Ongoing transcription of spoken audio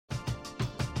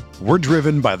We're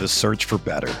driven by the search for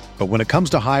better. But when it comes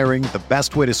to hiring, the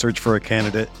best way to search for a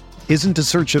candidate isn't to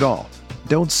search at all.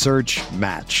 Don't search,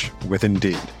 match with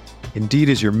Indeed. Indeed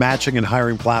is your matching and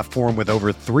hiring platform with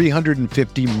over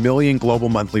 350 million global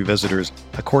monthly visitors,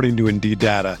 according to Indeed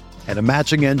data, and a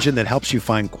matching engine that helps you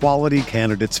find quality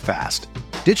candidates fast.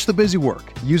 Ditch the busy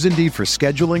work. Use Indeed for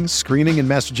scheduling, screening, and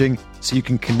messaging so you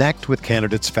can connect with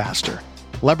candidates faster.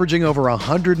 Leveraging over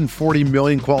 140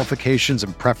 million qualifications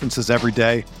and preferences every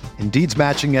day, Indeed's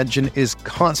matching engine is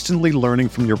constantly learning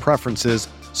from your preferences,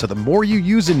 so the more you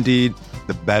use Indeed,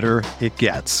 the better it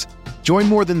gets. Join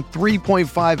more than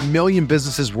 3.5 million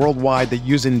businesses worldwide that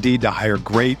use Indeed to hire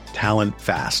great talent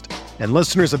fast. And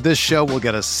listeners of this show will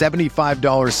get a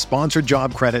 $75 sponsored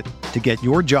job credit to get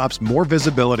your jobs more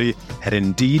visibility at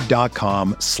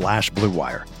Indeed.com/Blue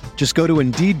Wire. Just go to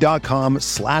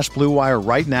Indeed.com/Blue Wire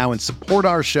right now and support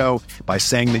our show by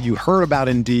saying that you heard about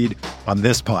Indeed on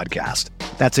this podcast.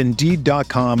 That's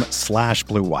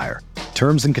Indeed.com/Blue Wire.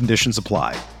 Terms and conditions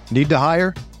apply. Need to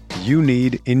hire? You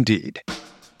need Indeed.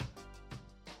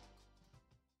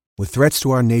 With threats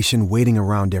to our nation waiting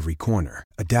around every corner,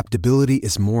 adaptability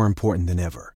is more important than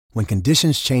ever. When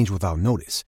conditions change without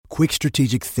notice, quick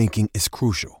strategic thinking is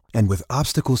crucial. And with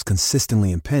obstacles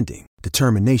consistently impending,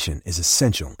 determination is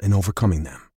essential in overcoming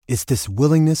them. It's this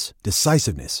willingness,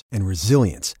 decisiveness, and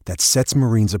resilience that sets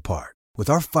Marines apart. With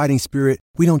our fighting spirit,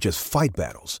 we don't just fight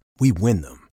battles, we win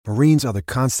them. Marines are the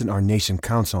constant our nation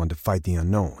counts on to fight the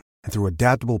unknown. And through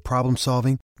adaptable problem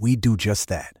solving, we do just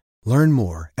that. Learn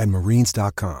more at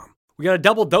marines.com. We got a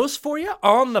double dose for you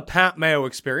on the Pat Mayo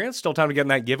Experience. Still time to get in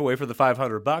that giveaway for the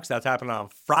 $500. That's happening on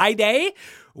Friday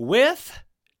with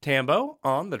Tambo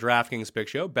on the DraftKings Pick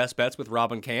Show. Best bets with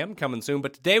Rob and Cam coming soon.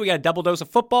 But today we got a double dose of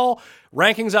football,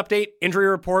 rankings update, injury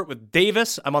report with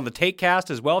Davis. I'm on the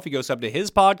Takecast as well if you go sub to his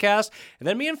podcast. And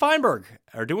then me and Feinberg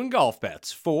are doing golf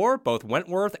bets for both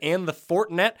Wentworth and the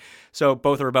Fortinet. So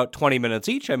both are about 20 minutes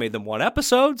each. I made them one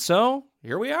episode, so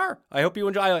here we are. I hope you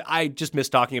enjoy. I just miss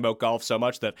talking about golf so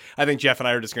much that I think Jeff and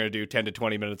I are just going to do 10 to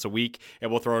 20 minutes a week, and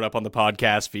we'll throw it up on the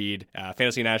podcast feed,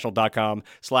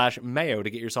 fantasynational.com/Mayo to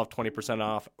get yourself 20%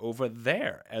 off over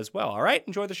there as well. All right,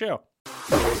 enjoy the show.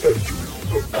 Mayo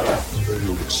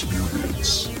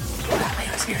Experience.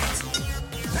 Mayo Experience.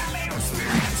 Mayo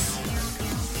Experience.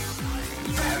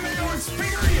 Mayo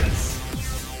Experience.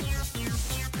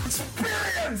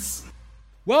 Experience.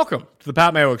 Welcome to the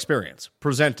Pat Mayo Experience,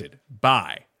 presented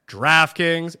by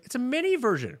DraftKings. It's a mini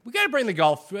version. We got to bring the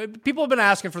golf. People have been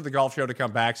asking for the golf show to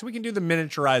come back, so we can do the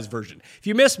miniaturized version. If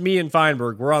you miss me and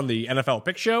Feinberg, we're on the NFL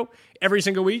Pick Show every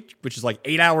single week, which is like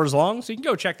 8 hours long, so you can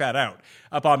go check that out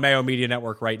up on Mayo Media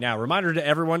Network right now. Reminder to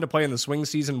everyone to play in the Swing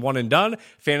Season 1 and Done,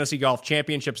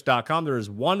 fantasygolfchampionships.com. There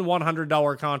is one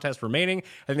 $100 contest remaining.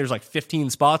 I think there's like 15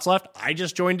 spots left. I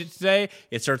just joined it today.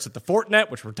 It starts at the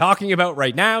Fortinet, which we're talking about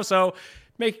right now, so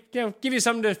give you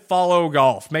something to follow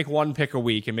golf. Make one pick a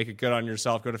week and make it good on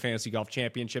yourself. Go to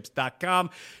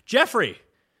fantasygolfchampionships.com. Jeffrey,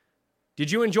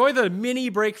 did you enjoy the mini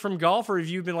break from golf, or have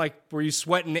you been were you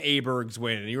sweating Aberg's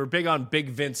win? And you were big on Big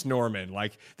Vince Norman.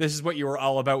 This is what you were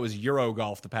all about, was Euro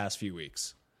golf the past few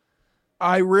weeks.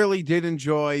 I really did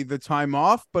enjoy the time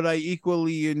off, but I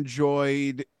equally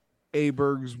enjoyed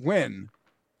Aberg's win.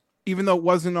 Even though it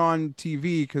wasn't on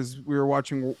TV because we were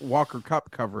watching Walker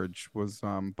Cup coverage,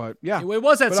 but yeah. It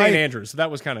was at St. Andrews, so that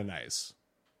was kind of nice.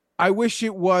 I wish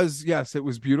it was, yes, it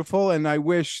was beautiful, and I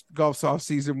wish golf's off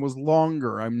season was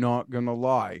longer. I'm not going to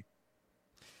lie.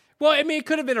 Well, I mean, it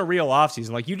could have been a real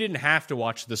offseason. You didn't have to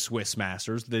watch the Swiss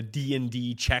Masters, the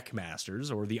D&D Czech Masters,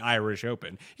 or the Irish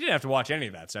Open. You didn't have to watch any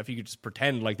of that stuff. You could just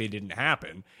pretend like they didn't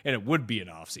happen, and it would be an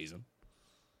offseason.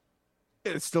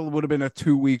 It still would have been a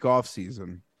 2-week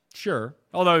offseason. Sure.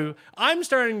 Although I'm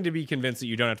starting to be convinced that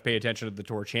you don't have to pay attention to the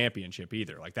Tour Championship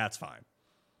either. That's fine.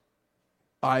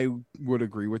 I would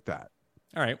agree with that.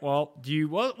 All right. Well,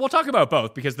 we'll talk about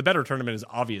both, because the better tournament is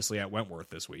obviously at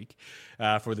Wentworth this week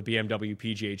for the BMW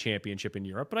PGA Championship in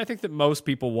Europe. But I think that most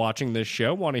people watching this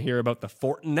show want to hear about the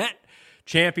Fortinet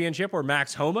Championship, where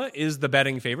Max Homa is the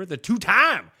betting favorite, the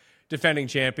two-time defending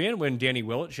champion, when Danny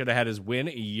Willett should have had his win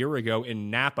a year ago in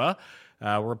Napa.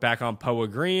 We're back on Poa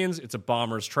Greens. It's a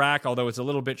bomber's track, although it's a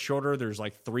little bit shorter. There's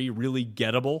 3 really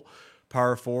gettable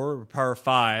par 4, par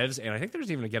 5s, and I think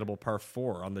there's even a gettable par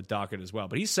 4 on the docket as well.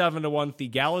 But he's 7-1.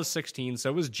 Thigala's 16.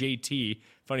 So is JT.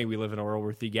 Funny, we live in a world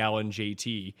where Thigala and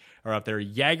JT are up there.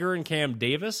 Jaeger and Cam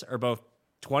Davis are both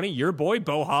 20. Your boy,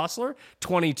 Bo Hostler,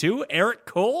 22. Eric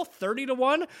Cole,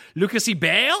 30-1. Lucas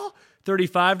Ebale,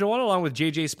 35-1, along with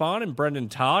JJ Spawn and Brendan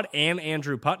Todd and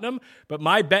Andrew Putnam. But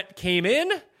my bet came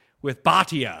in with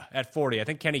Bhatia at 40. I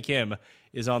think Kenny Kim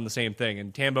is on the same thing.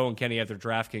 And Tambo and Kenny have their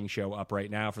DraftKings show up right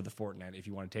now for the Fortinet if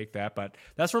you want to take that. But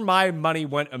that's where my money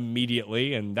went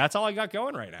immediately, and that's all I got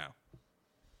going right now.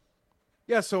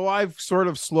 Yeah, so I've sort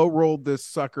of slow rolled this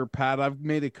sucker, Pat. I've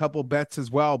made a couple bets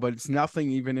as well, but it's nothing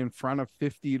even in front of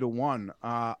 50-1.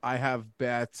 I have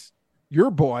bet your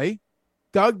boy,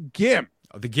 Doug Gim.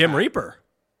 Oh, the Gim Reaper.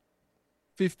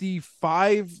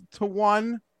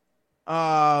 55-1.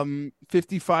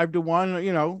 55-1.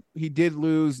 You know, he did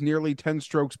lose nearly 10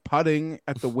 strokes putting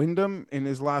at the Wyndham in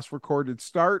his last recorded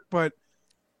start, but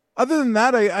other than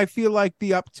that, I feel like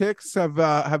the upticks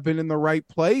have been in the right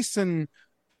place, and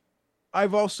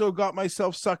I've also got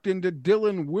myself sucked into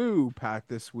Dylan Wu, Pat,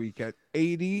 this week at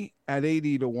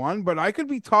 80-1, but I could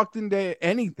be talked into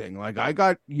anything. Like, I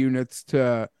got units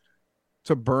to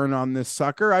burn on this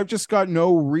sucker. I've just got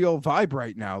no real vibe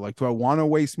right now. Like, do I want to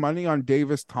waste money on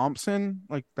Davis Thompson?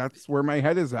 Like, that's where my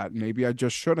head is at. Maybe I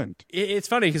just shouldn't. It's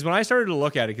funny because when I started to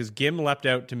look at it, because Gim leapt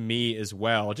out to me as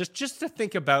well, just to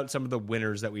think about some of the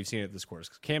winners that we've seen at this course.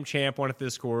 Cam Champ won at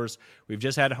this course. We've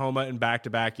just had Homa in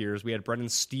back-to-back years. We had Brendan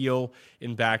Steele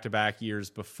in back-to-back years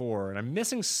before, and I'm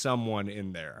missing someone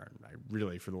in there. I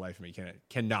really, for the life of me,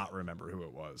 cannot remember who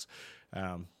it was.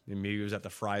 And maybe it was at the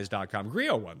fries.com.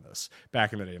 Griot won this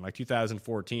back in the day in like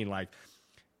 2014. Like,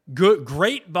 good,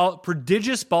 great ball,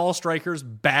 prodigious ball strikers,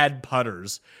 bad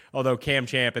putters. Although Cam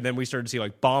Champ, and then we started to see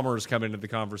like bombers come into the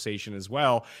conversation as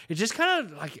well. It just kind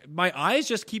of like my eyes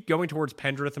just keep going towards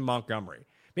Pendrith and Montgomery.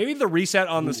 Maybe the reset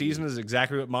on the season is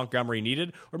exactly what Montgomery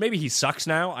needed, or maybe he sucks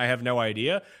now. I have no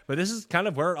idea. But this is kind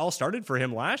of where it all started for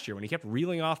him last year when he kept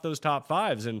reeling off those top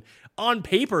fives. And on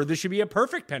paper, this should be a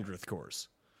perfect Pendrith course.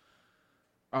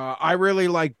 I really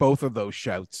like both of those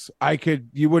shouts.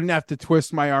 You wouldn't have to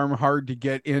twist my arm hard to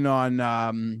get in on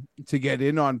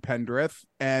Pendrith.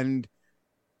 And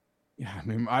yeah, I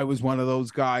mean, I was one of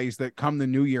those guys that come the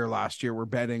new year last year were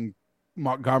betting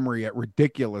Montgomery at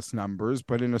ridiculous numbers,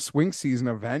 but in a swing season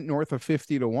event north of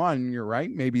 50-1, you're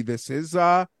right. Maybe this is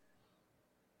a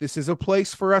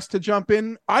place for us to jump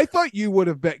in. I thought you would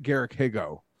have bet Garrick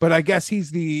Higo, but I guess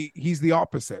he's the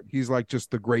opposite. He's like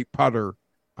just the great putter.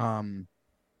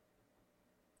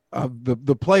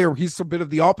 The player, he's a bit of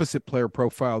the opposite player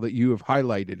profile that you have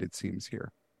highlighted, it seems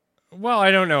here. Well,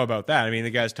 I don't know about that. I mean, the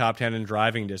guy's top 10 in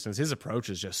driving distance. His approach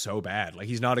is just so bad. Like,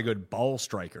 he's not a good ball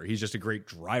striker. He's just a great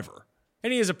driver.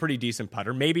 And he is a pretty decent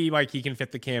putter. Maybe like he can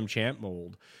fit the Cam Champ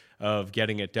mold of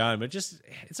getting it done, but just,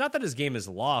 it's not that his game is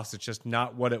lost. It's just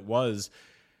not what it was.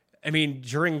 I mean,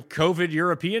 during COVID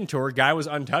European Tour, guy was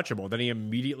untouchable. Then he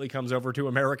immediately comes over to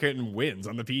America and wins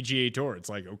on the PGA Tour. It's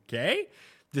like, okay,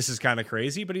 this is kind of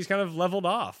crazy, but he's kind of leveled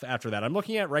off after that. I'm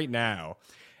looking at right now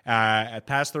at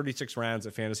past 36 rounds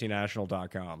at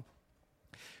fantasynational.com,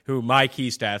 who my key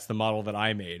stats, the model that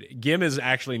I made. Gim is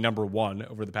actually number one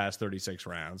over the past 36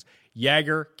 rounds.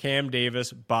 Jagger, Cam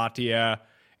Davis, Bhatia,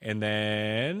 and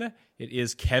then it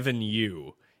is Kevin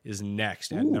Yu is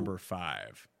next at number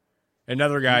 5.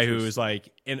 Another guy who is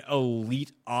like an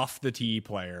elite off the tee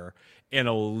player, an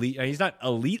elite. He's not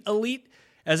elite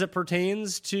as it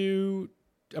pertains to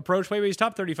approach play, but he's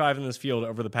top 35 in this field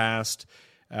over the past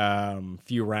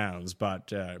few rounds,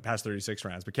 but past 36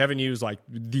 rounds. But Kevin Yu's like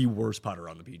the worst putter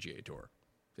on the PGA Tour,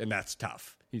 and that's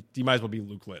tough. He might as well be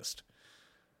Luke List.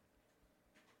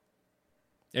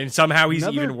 And somehow he's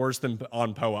even worse than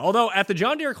on POA. Although at the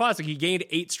John Deere Classic, he gained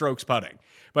 8 strokes putting.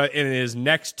 But in his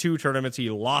next 2 tournaments, he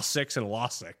lost 6 and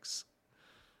lost 6.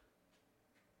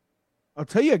 I'll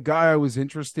tell you a guy I was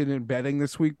interested in betting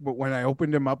this week, but when I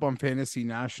opened him up on Fantasy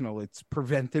National, it's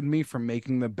prevented me from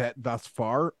making the bet thus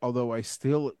far, although I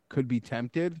still could be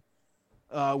tempted,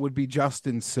 would be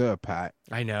Justin Suh, Pat.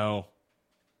 I know.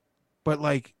 But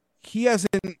like, feels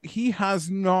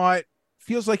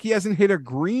like he hasn't hit a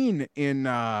green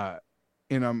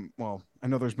well, I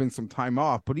know there's been some time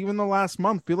off, but even the last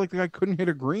month, feel like the guy couldn't hit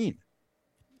a green.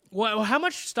 Well, how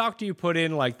much stock do you put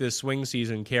in like this swing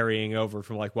season carrying over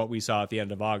from like what we saw at the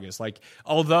end of August? Like,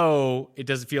 although it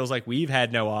feels like we've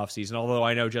had no off season, although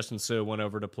I know Justin Suh went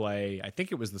over to play, I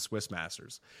think it was the Swiss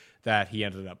Masters that he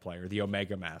ended up playing, or the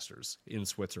Omega Masters in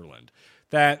Switzerland,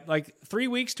 that like 3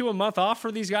 weeks to a month off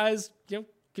for these guys,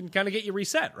 can kind of get you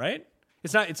reset, right?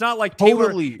 It's not like Taylor.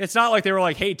 Totally. It's not like they were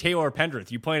like, "Hey, Taylor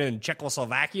Pendrith, you playing in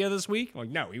Czechoslovakia this week?" Like,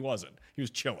 no, he wasn't. He was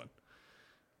chilling.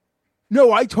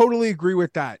 No, I totally agree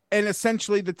with that. And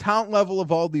essentially, the talent level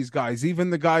of all these guys, even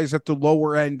the guys at the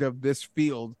lower end of this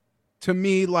field, to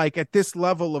me, like at this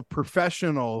level of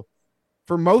professional,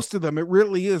 for most of them, it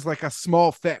really is like a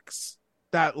small fix.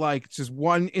 That like just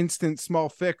one instant small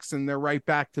fix, and they're right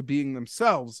back to being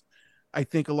themselves. I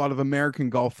think a lot of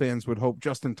American golf fans would hope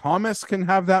Justin Thomas can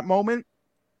have that moment.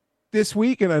 this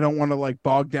week, and I don't want to like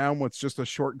bog down what's just a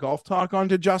short golf talk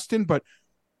onto Justin, but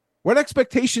what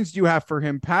expectations do you have for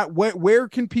him, Pat? Where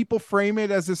can people frame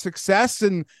it as a success?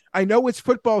 And I know it's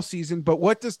football season, but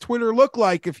what does Twitter look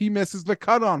like if he misses the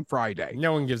cut on Friday?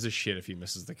 No one gives a shit if he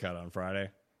misses the cut on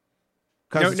Friday.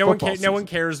 No one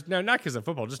cares. No, not because of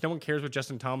football. Just no one cares what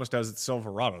Justin Thomas does at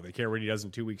Silverado. They care what he does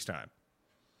in 2 weeks' time.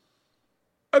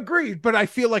 Agreed, but I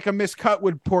feel like a miscut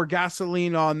would pour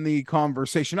gasoline on the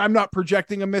conversation. I'm not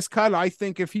projecting a miscut. I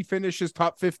think if he finishes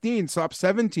top 15, top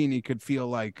 17, he could feel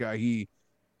like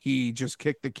he just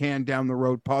kicked the can down the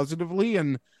road positively,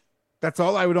 and that's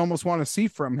all I would almost want to see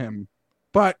from him.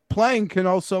 But playing can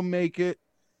also make it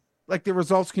like the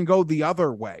results can go the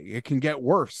other way. It can get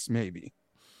worse, maybe.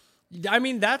 I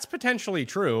mean, that's potentially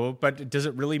true, but does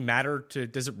it really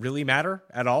matter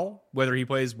at all whether he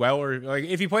plays well or like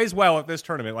if he plays well at this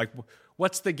tournament, like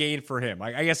what's the gain for him?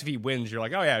 I guess if he wins, you're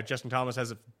like, oh yeah, Justin Thomas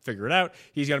has it figured out.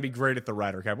 He's going to be great at the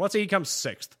Ryder Cup. Let's say he comes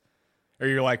 6th. Or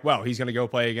you're like, well, he's going to go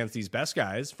play against these best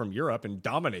guys from Europe and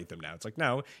dominate them now. It's like,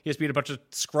 no, he has to beat a bunch of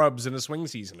scrubs in a swing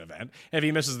season event. And if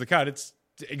he misses the cut, it's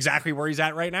exactly where he's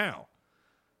at right now.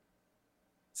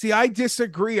 See, I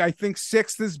disagree. I think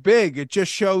 6th is big. It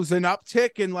just shows an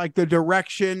uptick and like the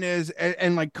direction is,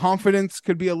 and like confidence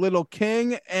could be a little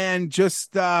king, and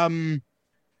just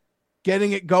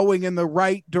getting it going in the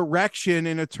right direction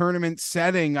in a tournament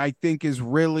setting, I think is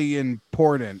really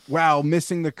important. Wow,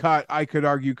 missing the cut, I could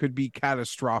argue, could be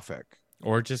catastrophic.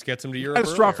 Or it just gets him to Europe.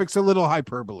 Catastrophic's a little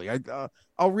hyperbole.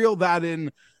 I'll reel that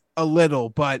in a little,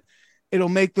 but it'll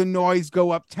make the noise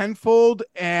go up tenfold,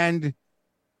 and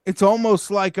it's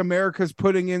almost like America's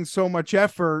putting in so much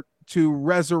effort to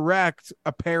resurrect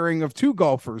a pairing of 2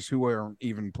 golfers who aren't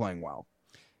even playing well.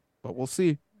 But we'll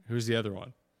see. Who's the other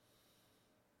one?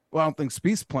 Well, I don't think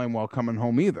Spieth's playing well coming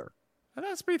home either. I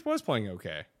thought Spieth was playing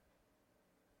okay.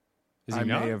 Is he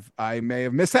not? I may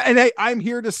have missed that. And I'm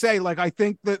here to say, like, I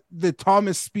think that the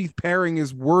Thomas Spieth pairing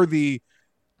is worthy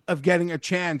of getting a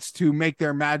chance to make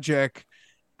their magic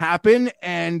happen.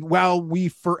 And while we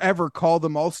forever call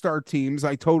them all-star teams,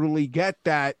 I totally get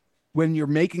that when you're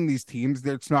making these teams,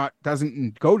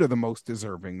 doesn't go to the most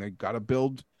deserving. They got to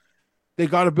build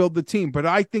the team. But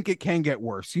I think it can get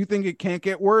worse. You think it can't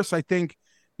get worse?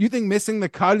 You think missing the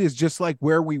cut is just like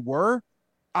where we were?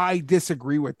 I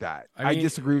disagree with that. I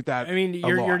disagree with that. I mean,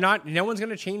 you're not. No one's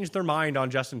going to change their mind on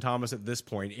Justin Thomas at this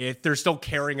point if they're still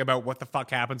caring about what the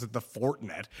fuck happens at the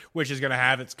Fortinet, which is going to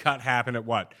have its cut happen at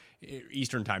what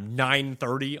Eastern time,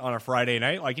 9:30 on a Friday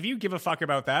night. Like, if you give a fuck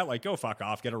about that, like, go fuck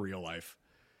off, get a real life.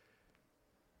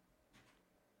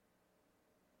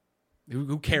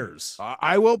 Who cares?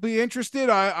 I will be interested.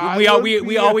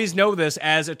 We always know this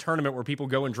as a tournament where people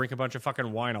go and drink a bunch of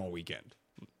fucking wine all weekend.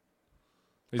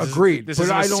 Agreed. This is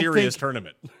a serious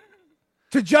tournament.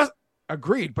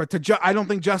 Agreed, but I don't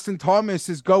think Justin Thomas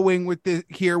is going with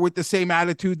the same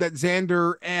attitude that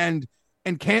Xander and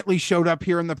Cantley showed up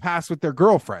here in the past with their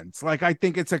girlfriends. Like, I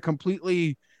think it's a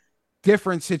completely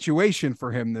different situation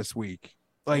for him this week.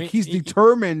 Like, he's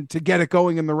determined to get it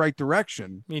going in the right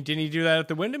direction. I mean, didn't he do that at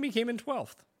the Wyndham? He came in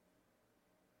 12th.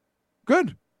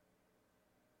 Good.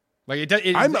 Like,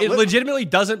 it legitimately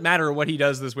doesn't matter what he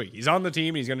does this week. He's on the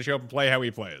team. He's going to show up and play how he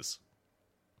plays.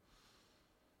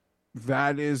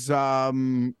 That is,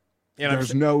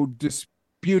 there's no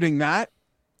disputing that.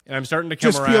 And I'm starting to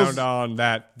come around on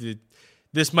that.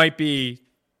 This might be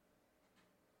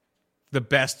the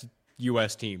best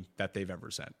U.S. team that they've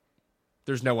ever sent.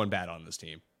 There's no one bad on this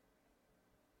team.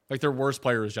 Like, their worst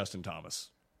player is Justin Thomas.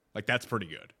 Like, that's pretty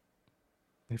good.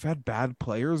 They've had bad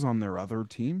players on their other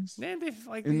teams. Man, they've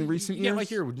in the recent years, like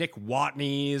your Nick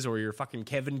Watneys or your fucking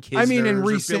Kevin Kisner. I mean, in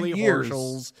recent years,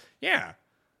 Horschels. Yeah.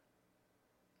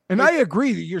 And I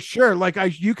agree. You're sure. Like,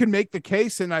 you can make the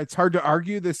case, and it's hard to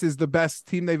argue this is the best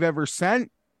team they've ever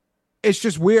sent. It's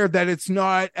just weird that it's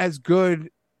not as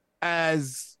good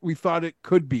as we thought it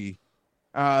could be,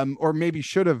 or maybe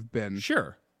should have been.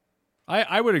 Sure,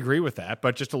 I would agree with that.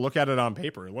 But just to look at it on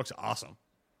paper, it looks awesome.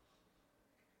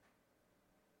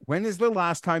 When is the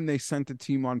last time they sent a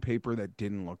team on paper that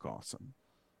didn't look awesome?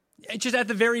 Just at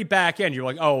the very back end, you're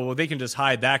like, oh, well, they can just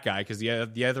hide that guy because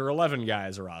the other 11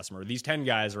 guys are awesome, or these 10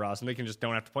 guys are awesome. They can just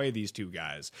don't have to play these 2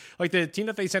 guys. Like the team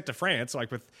that they sent to France, like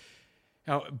with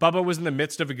Bubba was in the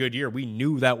midst of a good year. We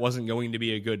knew that wasn't going to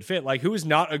be a good fit. Like, who is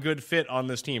not a good fit on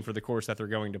this team for the course that they're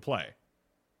going to play?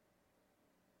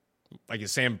 Like,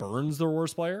 is Sam Burns their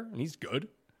worst player? And he's good.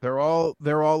 They're all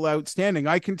outstanding.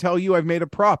 I can tell you I've made a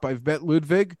prop. I've bet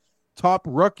Ludwig top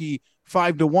rookie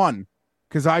 5-1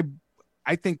 because I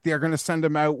think they're going to send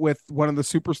him out with one of the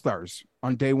superstars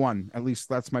on day one. At least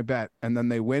that's my bet. And then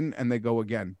they win and they go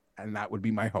again. And that would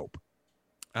be my hope.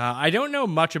 I don't know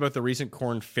much about the recent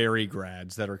Corn Ferry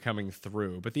grads that are coming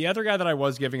through, but the other guy that I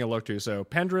was giving a look to, so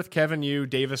Pendrith, Kevin Yu,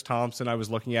 Davis Thompson, I was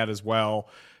looking at as well.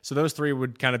 So those three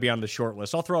would kind of be on the short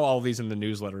list. I'll throw all of these in the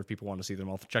newsletter if people want to see them.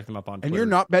 I'll check them up on Twitter. And you're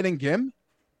not betting Gim?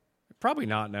 Probably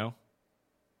not, no.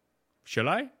 Should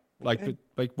I? Okay.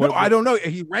 What? No, I don't know.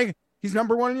 He's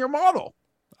number one in your model.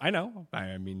 I know.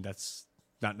 I mean, that's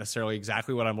not necessarily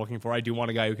exactly what I'm looking for. I do want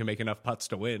a guy who can make enough putts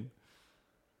to win.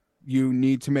 You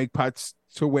need to make putts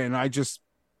to win.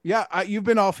 You've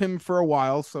been off him for a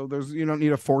while, so you don't need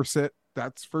to force it.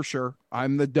 That's for sure.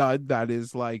 I'm the dud that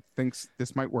is thinks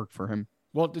this might work for him.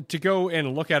 Well, to go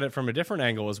and look at it from a different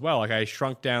angle as well, I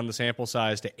shrunk down the sample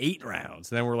size to 8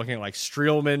 rounds. And then we're looking at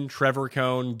Streelman, Trevor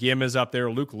Cohn, Gim is up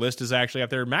there, Luke List is actually up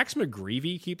there. Max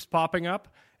McGreevy keeps popping up,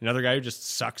 another guy who just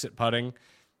sucks at putting,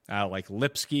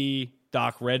 Lipsky,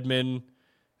 Doc Redman.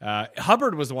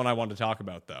 Hubbard was the one I wanted to talk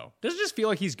about, though. Does it just feel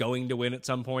like he's going to win at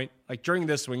some point? During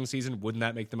this swing season, wouldn't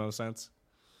that make the most sense?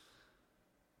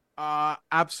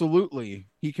 Absolutely.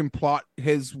 He can plot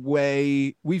his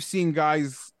way. We've seen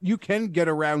guys, you can get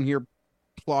around here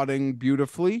plotting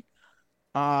beautifully.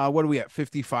 What are we at?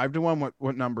 55 to 1?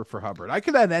 What number for Hubbard? I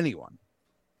could add anyone.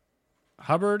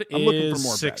 Hubbard I'm looking for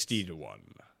more 60 bets. to 1.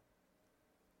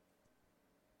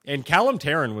 And Callum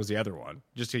Tarrant was the other one.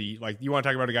 Just to, you want to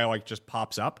talk about a guy just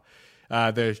pops up.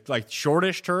 The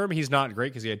shortish term, he's not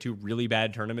great because he had 2 really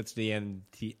bad tournaments to the end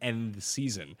the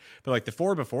season. But the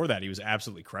 4 before that, he was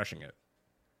absolutely crushing it.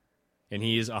 And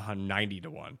he is 90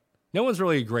 to 1. No one's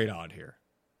really a great odd here.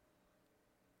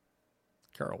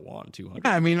 Carol Wan 200.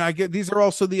 Yeah, I mean, I get these are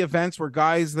also the events where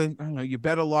guys that I don't know, you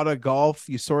bet a lot of golf.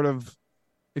 You sort of,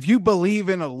 if you believe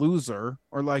in a loser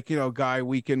or guy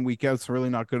week in week out's really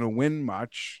not going to win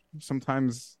much.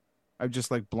 Sometimes I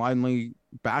just blindly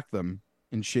back them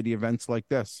in shitty events like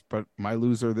this. But my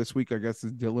loser this week, I guess,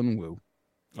 is Dylan Wu.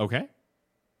 Okay.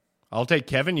 I'll take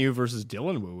Kevin Yu versus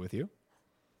Dylan Wu with you.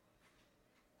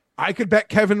 I could bet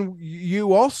Kevin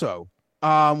Yu also.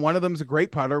 One of them's a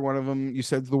great putter. One of them, you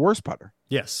said, is the worst putter.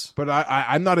 Yes. But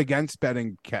I'm not against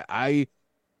betting. I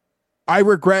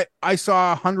regret I saw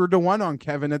 100 to 1 on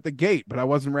Kevin at the gate, but I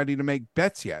wasn't ready to make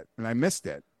bets yet, and I missed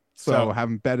it. So I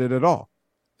haven't betted at all.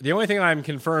 The only thing I'm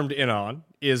confirmed in on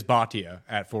is Bhatia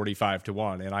at 45 to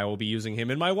 1, and I will be using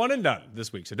him in my one and done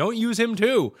this week. So don't use him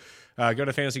too. Go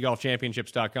to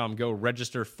fantasygolfchampionships.com. Go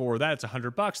register for that. It's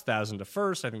 $100, 1,000 to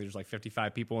first. I think there's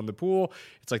 55 people in the pool.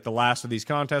 It's the last of these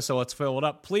contests, so let's fill it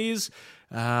up, please.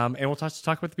 And we'll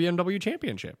talk about the BMW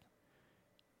Championship.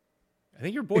 I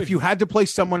think your boy. If you had to play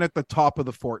someone at the top of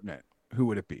the Fortinet, who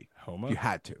would it be? Homa. You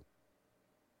had to.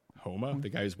 Homa, the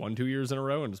guy who's won 2 years in a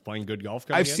row and is playing good golf.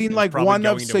 I've seen one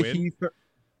of Sahith.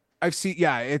 I've seen,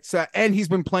 it's and he's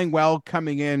been playing well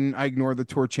coming in. I ignore the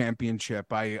Tour Championship.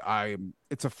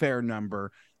 It's a fair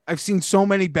number. I've seen so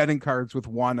many betting cards with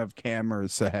one of Cam or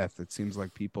Sahith. It seems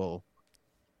like people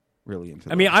really into.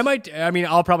 Those.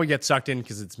 I'll probably get sucked in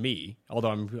because it's me.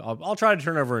 Although I'll try to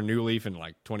turn over a new leaf in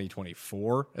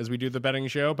 2024 as we do the betting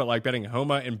show. But betting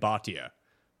Homa and Bhatia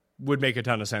would make a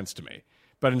ton of sense to me.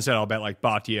 But instead, I'll bet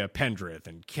Bhatia, Pendrith,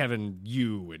 and Kevin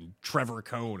Yu, and Trevor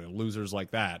Cohn, and losers like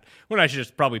that, when I should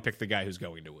just probably pick the guy who's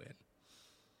going to win.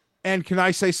 And can I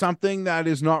say something that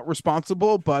is not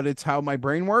responsible, but it's how my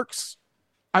brain works?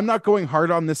 I'm not going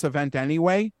hard on this event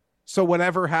anyway, so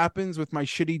whatever happens with my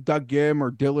shitty Doug Gim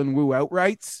or Dylan Wu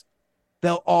outrights,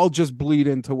 they'll all just bleed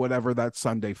into whatever that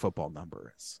Sunday football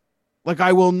number is.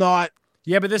 I will not...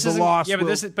 Yeah, but this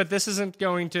isn't. This isn't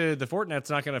going to the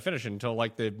Fortinet's not going to finish until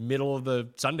the middle of the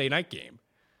Sunday night game.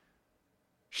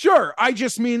 Sure, I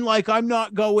just mean I'm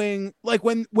not going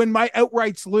when my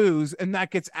outrights lose and that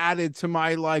gets added to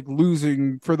my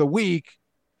losing for the week.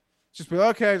 Just be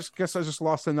okay. I guess I just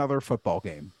lost another football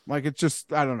game. It's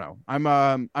just I don't know. I'm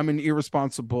an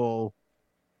irresponsible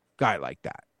guy like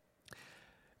that.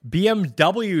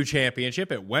 BMW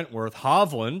Championship at Wentworth.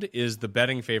 Hovland is the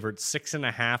betting favorite,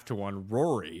 6.5 to 1.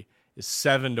 Rory is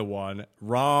 7 to 1.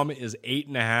 Rahm is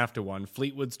 8.5 to 1.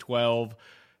 Fleetwood's 12.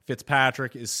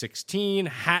 Fitzpatrick is 16.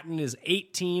 Hatton is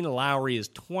 18. Lowry is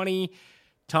 20.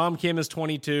 Tom Kim is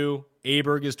 22.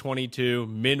 Aberg is 22.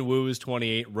 Min Woo is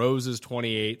 28. Rose is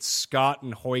 28. Scott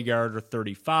and Højgaard are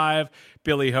 35.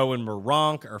 Billy Ho and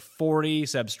Moronk are 40.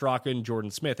 Seb Straka, Jordan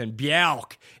Smith, and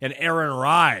Bjelk and Aaron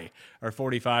Rye are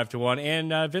 45 to 1.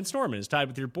 And Vince Norman is tied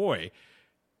with your boy,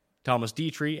 Thomas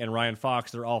Dietrich and Ryan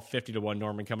Fox. They're all 50 to 1.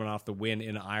 Norman coming off the win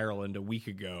in Ireland a week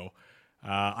ago.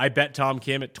 I bet Tom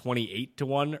Kim at 28 to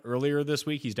 1 earlier this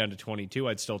week. He's down to 22.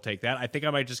 I'd still take that. I think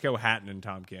I might just go Hatton and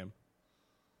Tom Kim.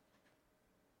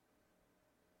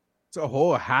 It's a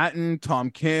whole Hatton,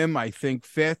 Tom Kim. I think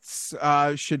Fitz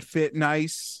should fit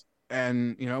nice.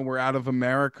 and we're out of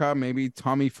America. Maybe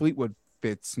Tommy Fleetwood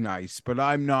fits nice, but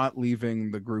I'm not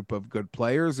leaving the group of good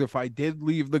players. If I did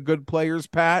leave the good players,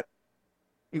 Pat,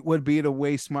 it would be to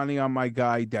waste money on my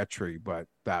guy Detry, but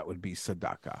that would be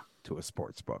Sadaka to a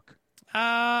sports book.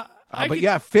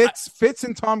 Fitz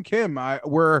and Tom Kim, I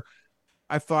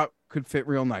thought could fit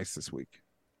real nice this week.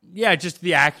 Yeah, just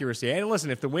the accuracy. And listen,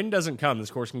 if the wind doesn't come,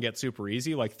 this course can get super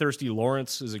easy. Like Thirsty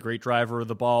Lawrence is a great driver of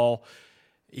the ball.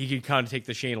 He could kind of take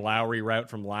the Shane Lowry route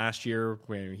from last year,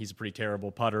 where he's a pretty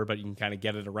terrible putter, but you can kind of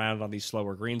get it around on these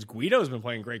slower greens. Guido's been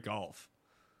playing great golf.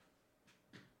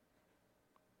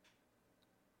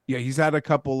 Yeah, he's had a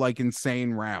couple like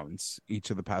insane rounds each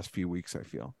of the past few weeks, I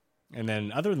feel. And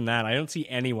then other than that, I don't see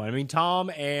anyone. I mean,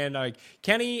 Tom and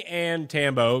Kenny and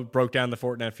Tambo broke down the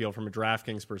Fortinet field from a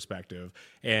DraftKings perspective,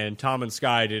 and Tom and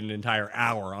Sky did an entire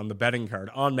hour on the betting card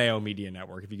on Mayo Media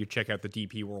Network. If you could check out the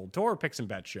DP World Tour Picks and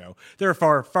Bet show, they're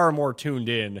far, far more tuned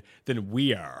in than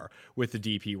we are with the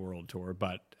DP World Tour.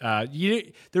 But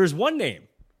there's one name,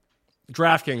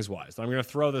 DraftKings-wise, I'm going to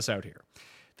throw this out here,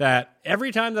 that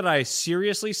every time that I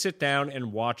seriously sit down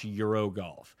and watch Euro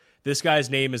golf, this guy's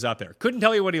name is up there. Couldn't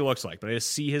tell you what he looks like, but I just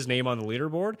see his name on the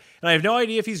leaderboard, and I have no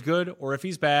idea if he's good or if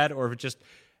he's bad or if it's just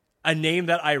a name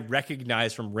that I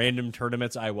recognize from random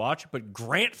tournaments I watch. But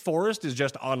Grant Forrest is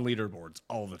just on leaderboards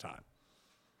all the time.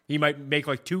 He might make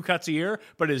like 2 cuts a year,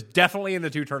 but is definitely in the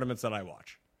 2 tournaments that I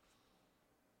watch.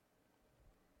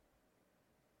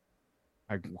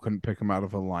 I couldn't pick him out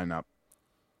of a lineup.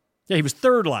 Yeah, he was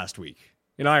 3rd last week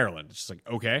in Ireland. It's just like,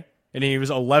 okay. And he was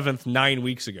 11th 9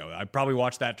 weeks ago. I probably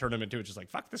watched that tournament too. It's just like,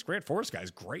 fuck, this Grant Forrest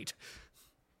guy's great.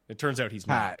 It turns out he's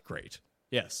not great.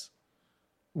 Yes.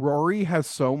 Rory has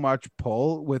so much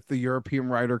pull with the European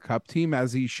Ryder Cup team,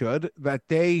 as he should, that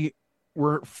they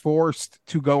were forced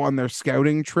to go on their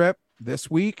scouting trip this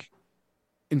week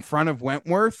in front of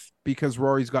Wentworth because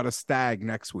Rory's got a stag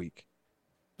next week.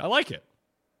 I like it.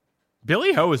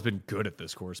 Billy Ho has been good at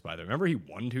this course, by the way. Remember he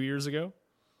won 2 years ago?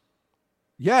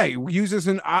 Yeah, he uses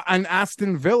an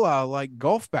Aston Villa like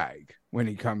golf bag when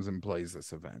he comes and plays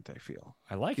this event. I feel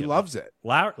I like he it. Loves it.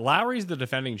 Lowry's the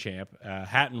defending champ.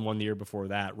 Hatton won the year before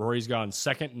that. Rory's gone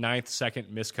 2nd, 9th,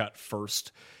 2nd, miscut 1st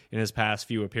in his past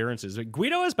few appearances. But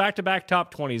Guido has back-to-back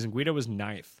top 20s, and Guido was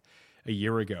 9th a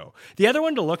year ago. The other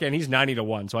one to look at, and he's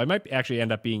 90-1, so I might actually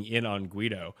end up being in on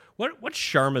Guido. What's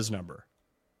Sharma's number?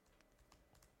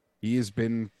 He has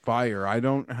been fire. I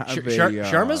don't have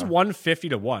Sharma's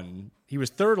 150-1. He was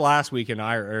 3rd last week in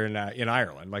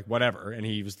Ireland, like whatever, and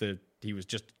he was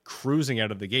just cruising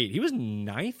out of the gate. He was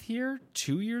 9th here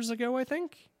 2 years ago, I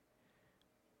think.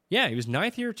 Yeah, he was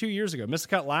 9th here 2 years ago. Missed the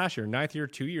cut last year, 9th here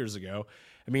 2 years ago.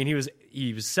 I mean, he was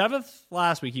 7th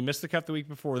last week. He missed the cut the week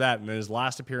before that, and then his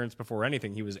last appearance before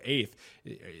anything, he was 8th.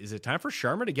 Is it time for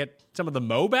Sharma to get some of the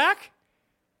mo back?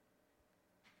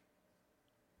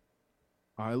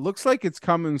 It looks like it's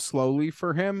coming slowly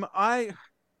for him. I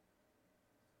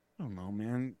don't know,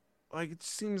 man. Like, it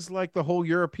seems like the whole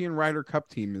European Ryder Cup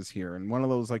team is here, and one of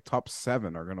those like top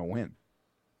 7 are going to win.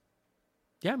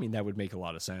 Yeah, I mean, that would make a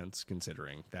lot of sense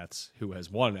considering that's who has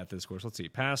won at this course. Let's see.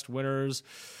 Past winners.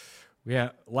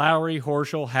 Yeah, Lowry,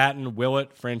 Horschel, Hatton,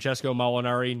 Willett, Francesco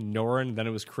Molinari, Noren. Then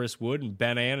it was Chris Wood and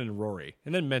Ben Ann and Rory.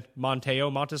 And then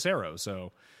Monteo Montesero.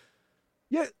 So,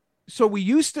 yeah. So we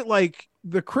used to like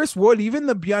the Chris Wood, even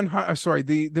the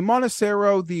the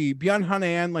Montesero, the Bjorn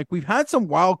Hanan. Like, we've had some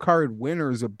wild card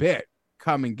winners a bit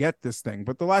come and get this thing,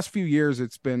 but the last few years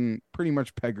it's been pretty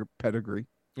much pedigree.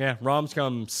 Yeah, Rahm's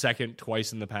come 2nd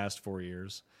twice in the past 4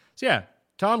 years. So yeah,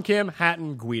 Tom Kim,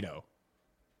 Hatton, Guido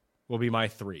will be my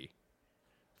 3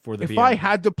 for the. If I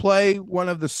had to play one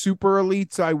of the super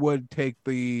elites, I would take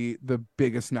the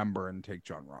biggest number and take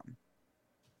John Rahm.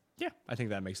 Yeah, I think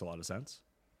that makes a lot of sense.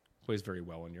 Plays very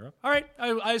well in Europe. All right,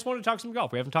 I just wanted to talk some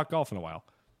golf. We haven't talked golf in a while.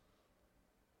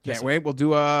 Can't wait. We'll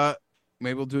do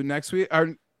maybe we'll do it next week.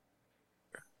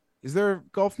 Is there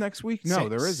golf next week? No,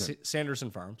 there isn't.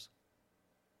 Sanderson Farms.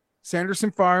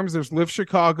 Sanderson Farms. There's Live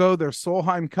Chicago. There's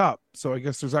Solheim Cup. So I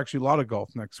guess there's actually a lot of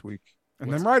golf next week.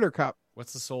 And then Ryder Cup.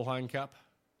 What's the Solheim Cup?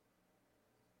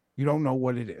 You don't know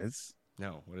what it is?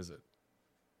 No. What is it?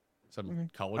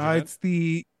 Some college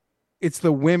event? It's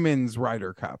the women's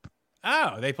Ryder Cup.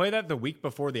 Oh, they play that the week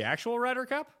before the actual Ryder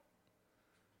Cup?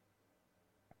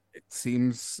 It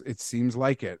seems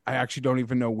like it. I actually don't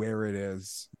even know where it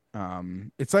is.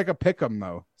 It's like a pick'em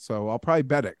though, so I'll probably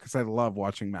bet it because I love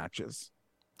watching matches.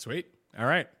 Sweet. All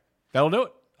right, that'll do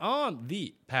it on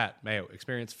the Pat Mayo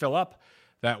Experience. Fill up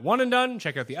that one and done,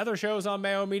 check out the other shows on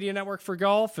Mayo Media Network for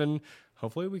golf, and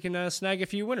hopefully we can snag a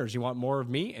few winners. You want more of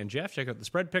me and Jeff? Check out the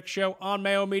Spread Pick Show on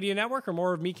Mayo Media Network, or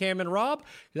more of me, Cam, and Rob.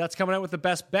 That's coming out with the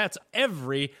best bets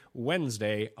every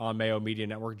Wednesday on Mayo Media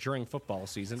Network during football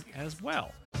season as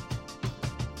well.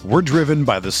 We're driven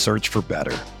by the search for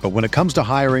better. But when it comes to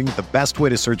hiring, the best way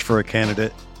to search for a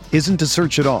candidate isn't to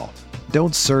search at all.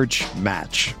 Don't search,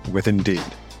 match with Indeed.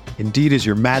 Indeed is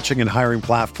your matching and hiring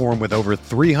platform with over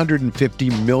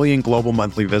 350 million global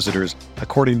monthly visitors,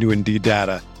 according to Indeed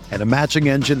data, and a matching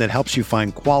engine that helps you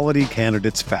find quality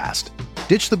candidates fast.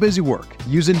 Ditch the busy work.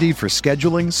 Use Indeed for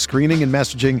scheduling, screening, and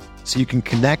messaging so you can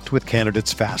connect with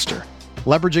candidates faster.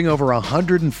 Leveraging over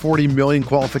 140 million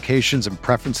qualifications and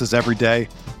preferences every day,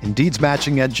 Indeed's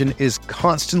matching engine is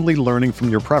constantly learning from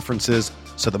your preferences,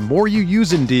 so the more you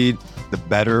use Indeed, the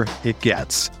better it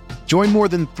gets. Join more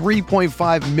than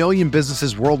 3.5 million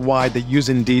businesses worldwide that use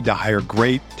Indeed to hire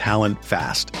great talent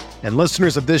fast. And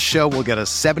listeners of this show will get a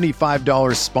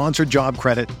 $75 sponsored job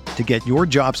credit to get your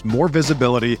jobs more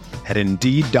visibility at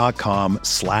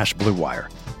Indeed.com/Blue Wire.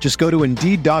 Just go to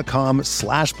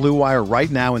Indeed.com/Blue Wire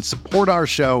right now and support our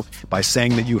show by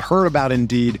saying that you heard about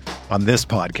Indeed on this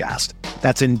podcast.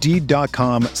 That's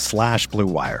Indeed.com/Blue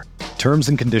Wire. Terms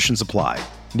and conditions apply.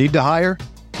 Need to hire?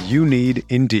 You need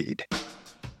Indeed.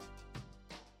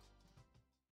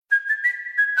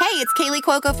 Hey, it's Kaylee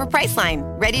Cuoco for Priceline.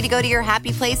 Ready to go to your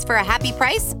happy place for a happy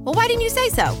price? Well, why didn't you say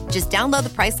so? Just download the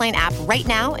Priceline app right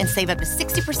now and save up to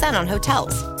 60% on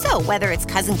hotels. So whether it's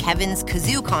Cousin Kevin's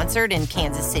Kazoo Concert in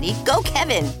Kansas City, go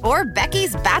Kevin, or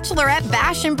Becky's Bachelorette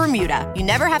Bash in Bermuda, you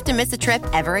never have to miss a trip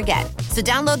ever again. So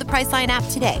download the Priceline app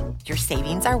today. Your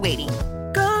savings are waiting.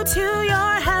 Go to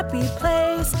your happy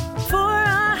place for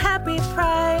a happy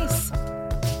price.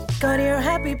 Go to your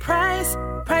happy price,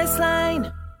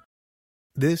 Priceline.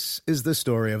 This is the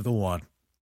story of the one.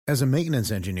 As a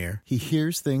maintenance engineer, he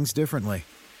hears things differently.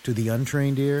 To the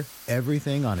untrained ear,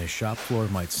 everything on his shop floor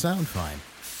might sound fine,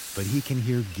 but he can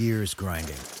hear gears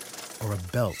grinding or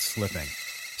a belt slipping.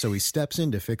 So he steps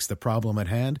in to fix the problem at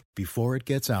hand before it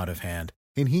gets out of hand.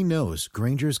 And he knows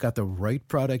Grainger's got the right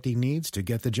product he needs to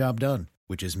get the job done,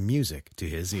 which is music to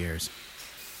his ears.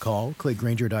 Call, click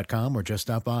Grainger.com, or just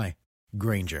stop by.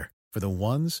 Grainger, for the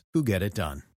ones who get it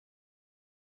done.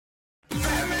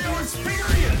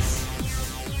 Experience!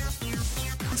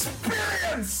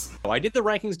 Experience! I did the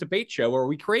rankings debate show where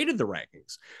we created the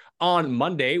rankings on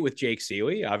Monday with Jake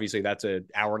Seeley. Obviously, that's an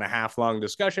hour and a half long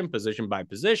discussion, position by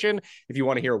position. If you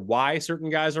want to hear why certain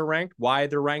guys are ranked, why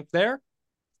they're ranked there,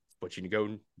 what you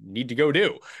need to go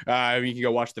do. You can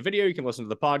go watch the video. You can listen to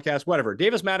the podcast, whatever.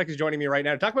 Davis Maddock is joining me right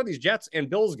now to talk about these Jets and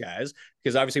Bills guys,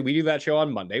 because obviously we do that show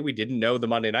on Monday. We didn't know the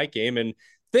Monday night game, and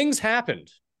things happened,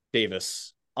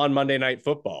 Davis, on Monday Night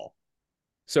Football.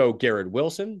 So Garrett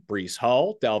Wilson, Breece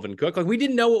Hall, Dalvin Cook, we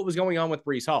didn't know what was going on with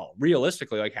Breece Hall.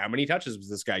 Realistically, how many touches was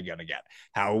this guy going to get?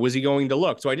 How was he going to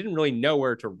look? So I didn't really know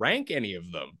where to rank any of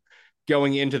them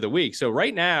going into the week. So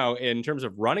right now, in terms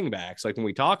of running backs, when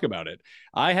we talk about it,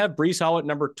 I have Breece Hall at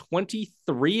number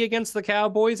 23 against the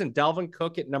Cowboys and Dalvin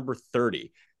Cook at number 30.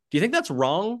 Do you think that's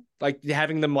wrong?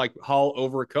 Having them Hall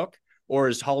over Cook, or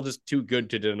is Hall just too good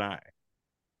to deny?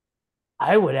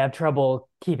 I would have trouble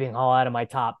keeping Hall out of my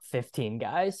top 15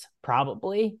 guys,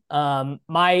 probably.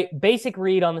 My basic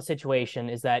read on the situation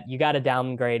is that you got to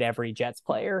downgrade every Jets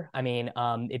player. I mean,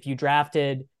 if you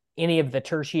drafted any of the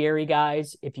tertiary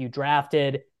guys, if you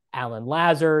drafted Alan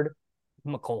Lazard,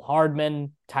 McCole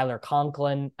Hardman, Tyler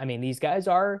Conklin, these guys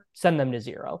send them to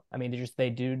zero.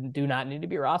 They do not need to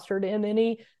be rostered in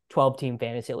any 12-team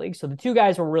fantasy league. So the two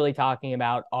guys we're really talking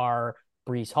about are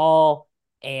Breece Hall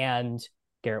and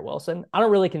Garrett Wilson. I don't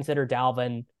really consider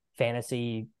Dalvin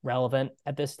fantasy relevant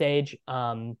at this stage.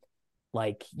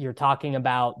 You're talking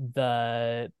about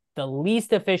the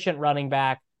least efficient running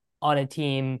back on a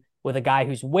team with a guy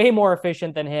who's way more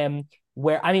efficient than him.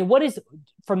 What is,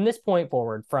 from this point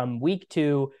forward, from week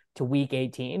 2 to week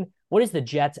 18, what is the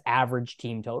Jets' average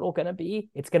team total going to be?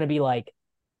 It's going to be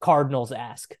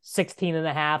Cardinals-esque,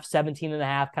 16.5,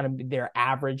 17.5, kind of their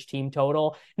average team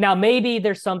total. Now, maybe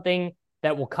there's something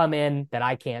that will come in that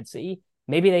I can't see.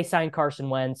 Maybe they sign Carson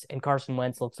Wentz, and Carson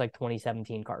Wentz looks like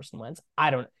 2017 Carson Wentz. I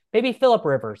don't know. Maybe Phillip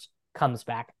Rivers comes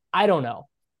back. I don't know.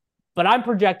 But I'm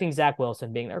projecting Zach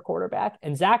Wilson being their quarterback,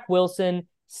 and Zach Wilson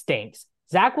stinks.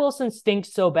 Zach Wilson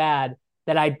stinks so bad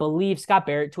that I believe, Scott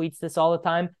Barrett tweets this all the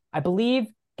time, I believe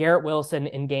Garrett Wilson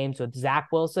in games with Zach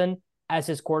Wilson as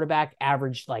his quarterback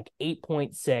averaged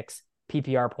 8.6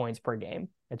 PPR points per game.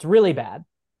 It's really bad.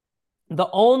 The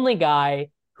only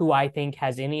guy who I think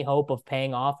has any hope of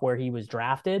paying off where he was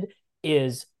drafted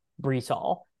is Breece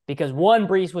Hall. because one,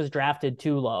 Brees was drafted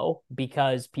too low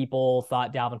because people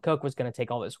thought Dalvin Cook was going to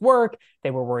take all this work.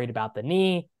 They were worried about the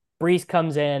knee. Brees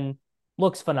comes in,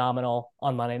 looks phenomenal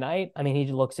on Monday night. I mean,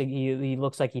 he looks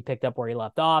like he picked up where he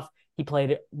left off. He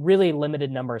played a really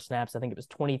limited number of snaps. I think it was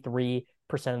 23%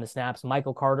 of the snaps.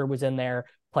 Michael Carter was in there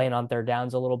playing on third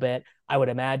downs a little bit. I would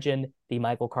imagine the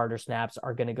Michael Carter snaps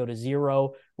are going to go to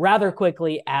zero rather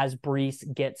quickly as Brees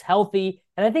gets healthy.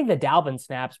 And I think the Dalvin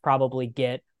snaps probably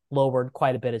get lowered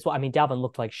quite a bit as well. I mean, Dalvin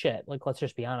looked like shit. Like, let's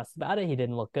just be honest about it. He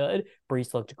didn't look good.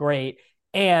 Brees looked great.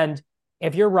 And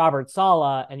if you're Robert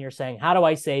Saleh and you're saying, how do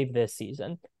I save this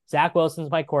season? Zach Wilson's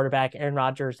my quarterback. Aaron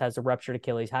Rodgers has a ruptured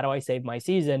Achilles. How do I save my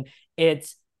season?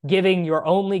 It's giving your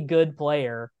only good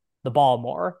player the ball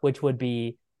more, which would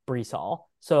be Brees Hall.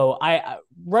 So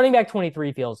running back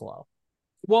 23 feels low.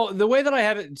 Well, the way that I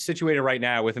have it situated right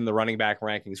now within the running back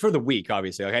rankings for the week,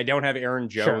 obviously, like I don't have Aaron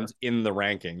Jones in the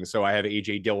rankings, so I have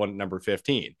AJ Dillon at number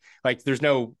 15. Like, there's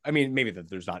no, I mean, maybe that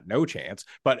there's not no chance,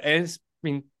 but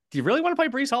do you really want to play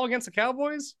Brees Hall against the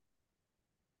Cowboys?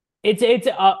 It's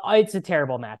a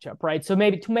terrible matchup, right? So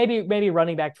maybe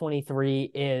running back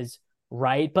 23 is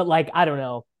right, but like I don't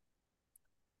know,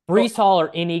 Brees Hall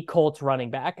or any Colts running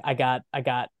back. I got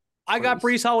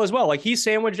Brees Hall as well. Like, he's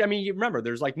sandwiched. I mean, you remember,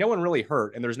 there's like no one really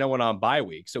hurt and there's no one on bye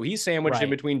week. So he's sandwiched in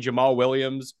between Jamal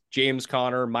Williams, James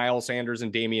Conner, Miles Sanders,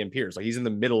 and Dameon Pierce. Like, he's in the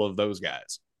middle of those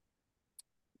guys.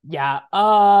 Yeah.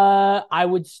 I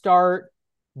would start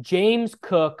James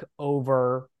Cook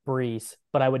over Brees,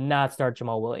 but I would not start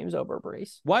Jamal Williams over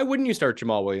Brees. Why wouldn't you start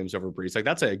Jamal Williams over Brees? Like,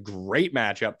 that's a great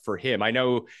matchup for him. I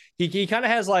know he kind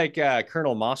of has like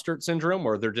Colonel Mostert syndrome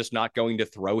where they're just not going to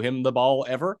throw him the ball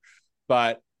ever.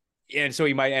 And so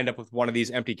he might end up with one of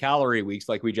these empty calorie weeks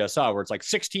like we just saw, where it's like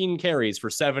 16 carries for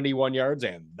 71 yards,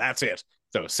 and that's it.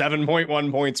 So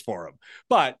 7.1 points for him.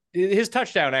 But his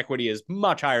touchdown equity is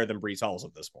much higher than Brees Hall's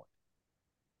at this point.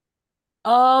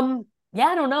 Yeah,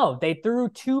 I don't know. They threw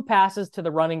 2 passes to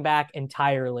the running back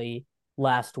entirely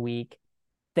last week.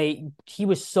 He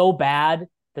was so bad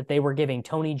that they were giving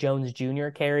Tony Jones Jr.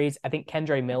 carries. I think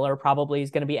Kendre Miller probably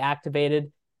is going to be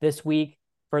activated this week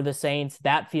for the Saints.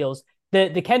 That feels... The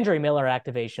Kendre Miller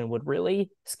activation would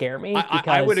really scare me.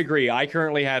 I would agree. I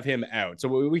currently have him out. So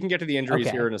we can get to the injuries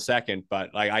here in a second,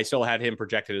 but like I still had him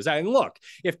projected as out. And look,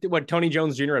 if Tony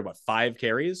Jones Jr. had 5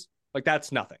 carries, like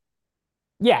that's nothing.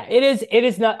 Yeah, it is. It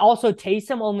is not. Also,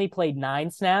 Taysom only played 9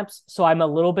 snaps, so I'm a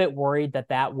little bit worried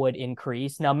that would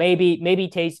increase. Now, maybe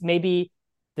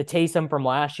the Taysom from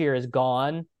last year is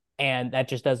gone, and that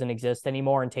just doesn't exist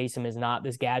anymore. And Taysom is not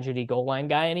this gadgety goal line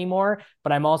guy anymore.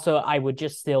 But I would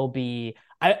just still be,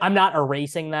 I'm not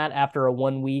erasing that after a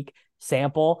 1 week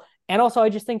sample. And also, I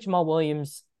just think Jamal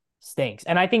Williams stinks.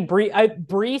 And I think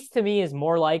Brees to me is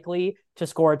more likely to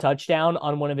score a touchdown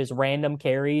on one of his random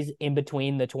carries in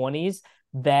between the 20s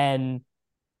than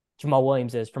Jamal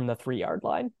Williams is from the 3-yard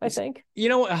line, I think. You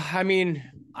know, I mean,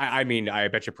 I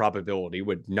bet your probability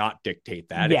would not dictate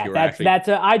that. Yeah,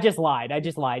 I just lied. I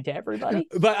just lied to everybody.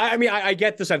 But I mean, I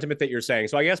get the sentiment that you're saying.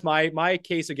 So I guess my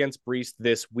case against Brees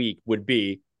this week would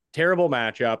be terrible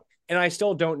matchup. And I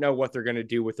still don't know what they're going to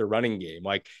do with their running game.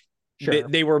 Like,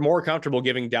 they were more comfortable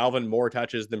giving Dalvin more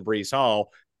touches than Brees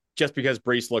Hall. Just because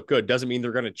Brees looked good doesn't mean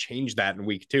they're going to change that in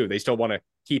week 2. They still want to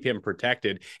keep him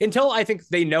protected until I think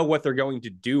they know what they're going to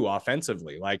do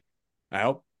offensively. Like,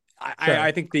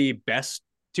 I think the best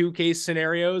 2 case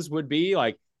scenarios would be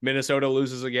like Minnesota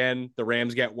loses again, the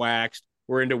Rams get waxed.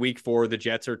 We're into week 4. The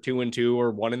Jets are 2-2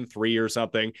 or 1-3 or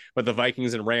something, but the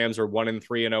Vikings and Rams are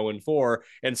 1-3 and 0-4.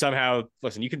 And somehow,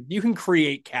 listen, you can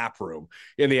create cap room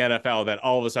in the NFL that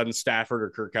all of a sudden Stafford or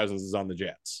Kirk Cousins is on the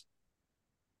Jets.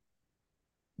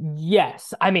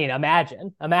 Yes, I mean,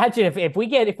 imagine if we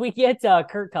get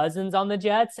Kirk Cousins on the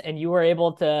Jets and you were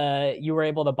able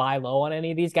to buy low on any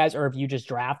of these guys, or if you just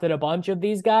drafted a bunch of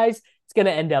these guys, it's going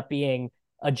to end up being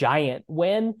a giant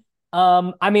win.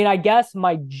 I mean, I guess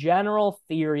my general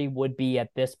theory would be at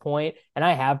this point, and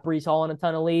I have Brees Hall in a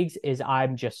ton of leagues, is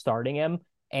I'm just starting him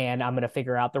and I'm going to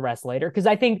figure out the rest later. Cause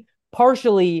I think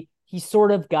partially he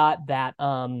sort of got that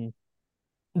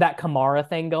Kamara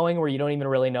thing going where you don't even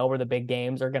really know where the big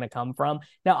games are going to come from.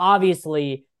 Now,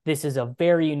 obviously this is a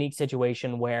very unique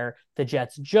situation where the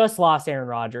Jets just lost Aaron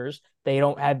Rodgers.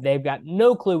 They've got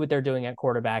no clue what they're doing at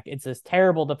quarterback. It's this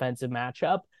terrible defensive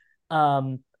matchup.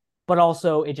 But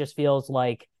also it just feels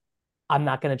like I'm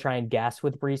not going to try and guess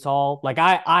with Brees Hall. Like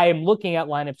I am looking at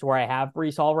lineups where I have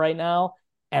Brees Hall right now,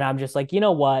 and I'm just like, you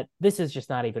know what? This is just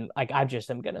not even like, I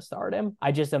just am going to start him.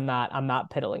 I'm not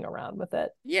piddling around with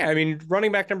it. Yeah. I mean,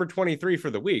 running back number 23 for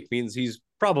the week means he's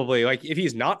probably like, if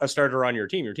he's not a starter on your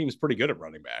team's pretty good at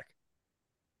running back.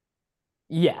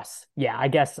 Yes. Yeah, I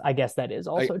guess that is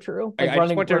also true. I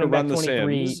just went to run the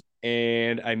 23. Sims,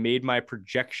 and I made my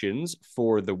projections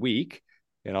for the week,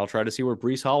 and I'll try to see where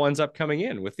Brees Hall ends up coming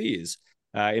in with these.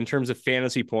 In terms of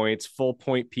fantasy points, full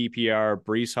point PPR,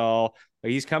 Brees Hall,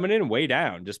 he's coming in way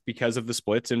down just because of the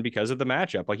splits and because of the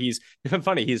matchup. Like he's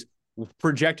funny, he's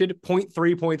projected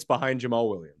 0.3 points behind Jamal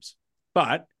Williams,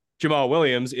 but Jamal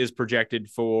Williams is projected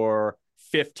for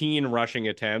 15 rushing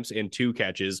attempts and 2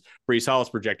 catches. Brees Hall is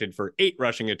projected for 8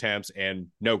 rushing attempts and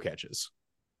no catches.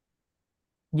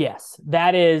 Yes,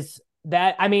 that is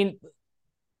that. I mean,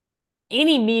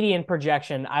 any median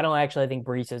projection, I don't actually think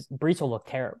Brees will look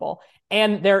terrible.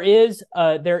 And there is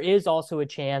also a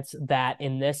chance that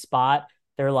in this spot,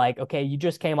 they're like, okay, you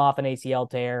just came off an ACL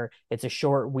tear. It's a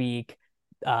short week.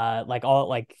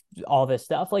 All this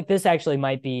stuff. Like this actually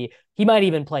he might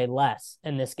even play less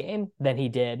in this game than he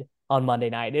did on Monday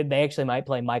night. They actually might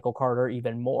play Michael Carter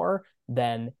even more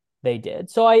than they did.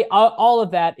 So all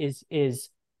of that is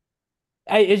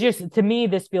it's just, to me,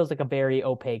 this feels like a very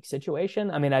opaque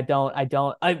situation. I mean,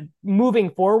 moving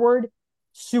forward,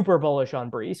 super bullish on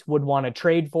Brees, would want to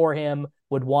trade for him,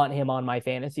 would want him on my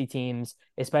fantasy teams,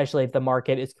 especially if the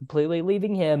market is completely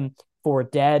leaving him for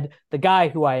dead. The guy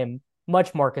who I am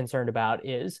much more concerned about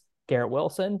is Garrett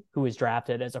Wilson, who was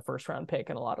drafted as a first-round pick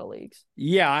in a lot of leagues.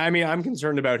 Yeah, I mean, I'm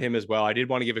concerned about him as well. I did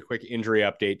want to give a quick injury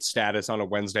update status on a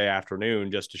Wednesday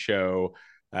afternoon just to show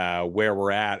where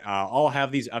we're at. I'll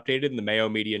have these updated in the Mayo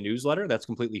Media newsletter. That's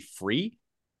completely free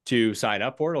to sign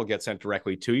up for. It'll get sent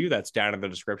directly to you. That's down in the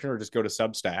description, or just go to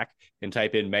Substack and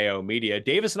type in Mayo Media.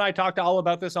 Davis and I talked all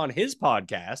about this on his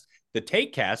podcast, The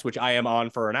Takecast, which I am on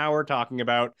for an hour talking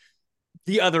about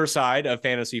the other side of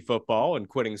fantasy football and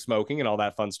quitting smoking and all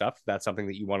that fun stuff. If that's something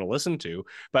that you want to listen to.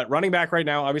 But running back right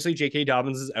now, obviously J.K.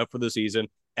 Dobbins is out for the season.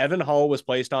 Evan Hull was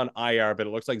placed on IR, but it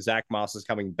looks like Zach Moss is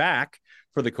coming back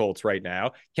for the Colts right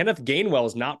now. Kenneth Gainwell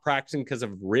is not practicing because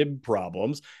of rib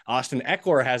problems. Austin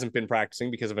Eckler hasn't been practicing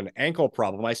because of an ankle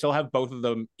problem. I still have both of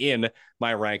them in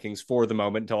my rankings for the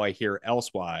moment until I hear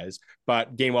elsewise.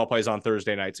 But Gainwell plays on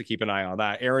Thursday night, so keep an eye on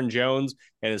that. Aaron Jones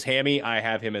and his hammy, I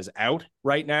have him as out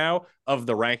right now of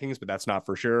the rankings, but that's not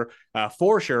for sure.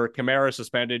 For sure, Kamara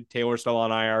suspended, Taylor still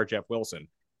on IR, Jeff Wilson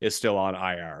is still on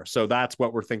IR. So that's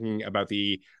what we're thinking about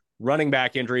the running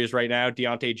back injuries right now.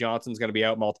 Deontay Johnson's going to be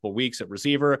out multiple weeks at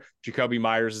receiver. Jacoby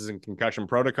Myers is in concussion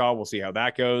protocol. We'll see how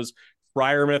that goes.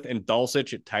 Freiermuth and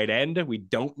Dulcich at tight end. We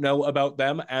don't know about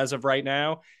them as of right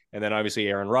now. And then obviously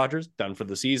Aaron Rodgers done for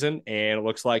the season. And it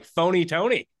looks like Phony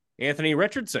Tony, Anthony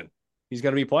Richardson, he's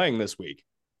going to be playing this week.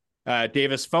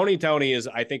 Davis, Phony Tony is,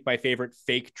 I think, my favorite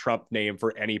fake Trump name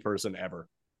for any person ever.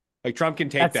 Like Trump can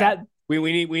take that. We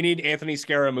need Anthony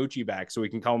Scaramucci back so we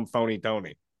can call him Phony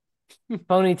Tony.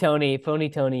 Phony Tony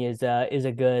is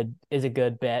a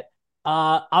good bit.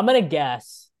 I'm gonna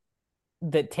guess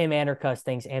that Tim Andercuss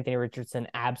thinks Anthony Richardson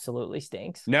absolutely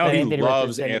stinks. No, he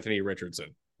loves Anthony Richardson.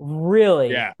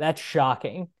 Really? Yeah, that's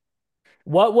shocking.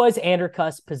 What was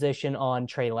Andercuss' position on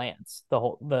Trey Lance the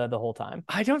whole time?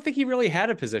 I don't think he really had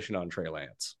a position on Trey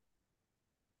Lance.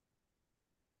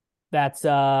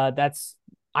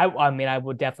 I mean, I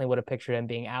would have pictured him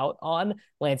being out on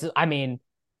Lance. I mean,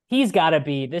 this has got to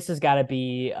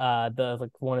be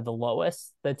one of the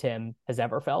lowest that Tim has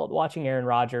ever felt, watching Aaron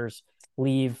Rodgers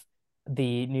leave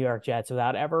the New York Jets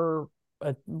without ever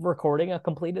recording a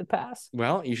completed pass.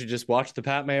 Well, you should just watch the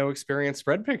Pat Mayo Experience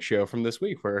Spread Pick show from this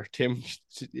week where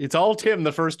it's all Tim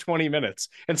the first 20 minutes.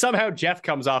 And somehow Jeff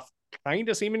comes off kind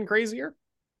of seeming crazier.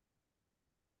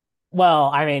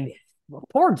 Well, I mean,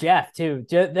 poor Jeff too.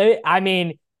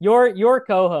 Your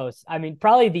co-hosts, I mean,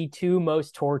 probably the two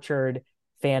most tortured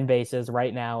fan bases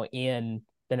right now in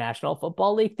the National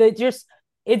Football League. That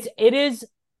it is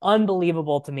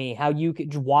unbelievable to me how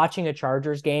watching a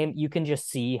Chargers game, you can just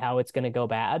see how it's going to go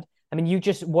bad. I mean,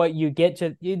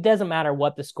 it doesn't matter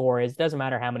what the score is. It doesn't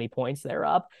matter how many points they're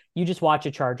up. You just watch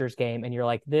a Chargers game and you're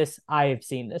like, I have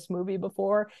seen this movie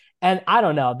before. And I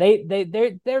don't know,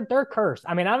 they're cursed.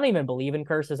 I mean, I don't even believe in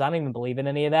curses. I don't even believe in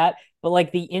any of that. But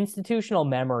like the institutional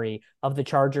memory of the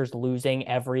Chargers losing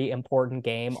every important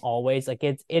game always, like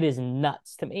it is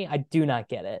nuts to me. I do not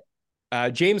get it.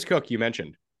 James Cook, you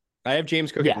mentioned. I have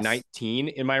James Cook at 19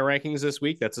 in my rankings this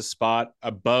week. That's a spot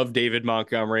above David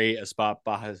Montgomery, a spot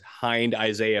behind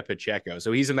Isaiah Pacheco.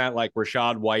 So he's in that like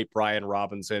Rashad White, Brian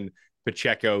Robinson,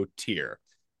 Pacheco tier.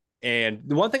 And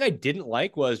the one thing I didn't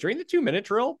like was during the 2-minute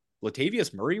drill,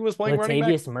 Latavius Murray was playing running back.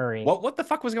 Latavius Murray. What the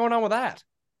fuck was going on with that?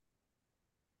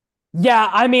 Yeah,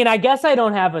 I mean, I guess I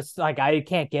don't have I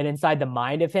can't get inside the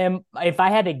mind of him. If I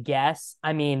had to guess,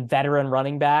 I mean, veteran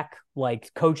running back, like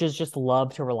coaches just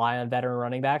love to rely on veteran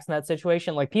running backs in that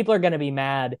situation. Like people are going to be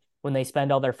mad when they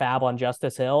spend all their fab on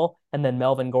Justice Hill and then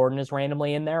Melvin Gordon is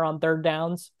randomly in there on third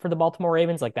downs for the Baltimore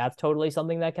Ravens. Like that's totally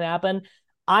something that can happen.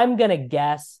 I'm going to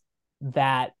guess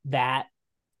that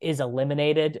is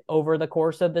eliminated over the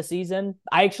course of the season.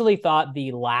 I actually thought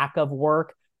the lack of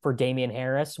work for Damian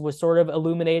Harris was sort of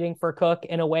illuminating for Cook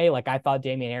in a way. Like I thought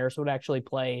Damian Harris would actually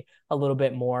play a little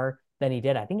bit more than he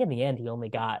did. I think in the end, he only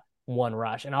got one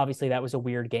rush. And obviously that was a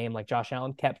weird game. Like Josh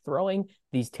Allen kept throwing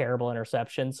these terrible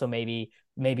interceptions. So maybe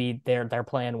their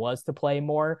plan was to play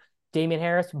more Damian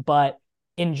Harris. But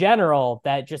in general,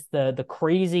 that just the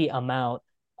crazy amount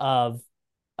of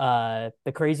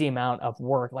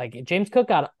work. Like James Cook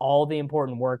got all the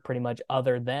important work pretty much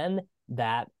other than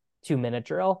that 2-minute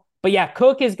drill. But yeah,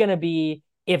 Cook is going to be,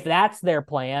 if that's their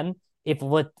plan, if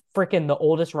freaking the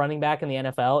oldest running back in the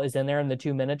NFL is in there in the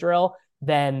 2-minute drill,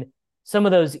 then some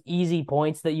of those easy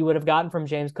points that you would have gotten from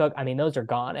James Cook, I mean, those are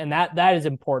gone. And that is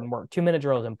important work. 2-minute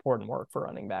drill is important work for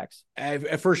running backs.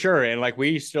 For sure. And like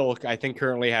we still, I think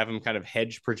currently have him kind of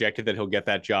hedge projected that he'll get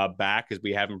that job back because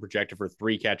we have him projected for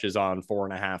 3 catches on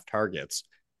 4.5 targets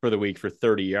for the week for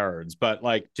 30 yards. But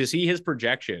like to see his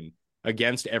projection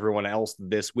against everyone else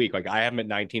this week, like I have him at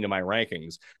 19 in my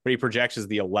rankings, but he projects as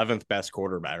the 11th best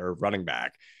quarterback or running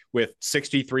back with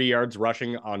 63 yards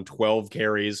rushing on 12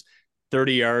 carries,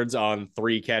 30 yards on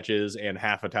 3 catches and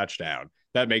half a touchdown.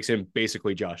 That makes him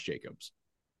basically Josh Jacobs.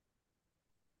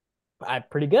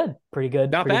 Pretty good.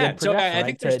 Not bad. So I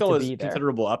think there still is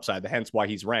considerable upside, hence why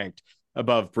he's ranked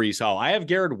above Breece Hall. I have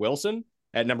Garrett Wilson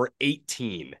at number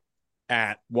 18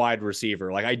 at wide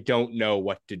receiver. Like I don't know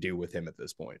what to do with him at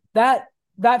this point. That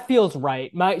feels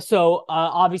right.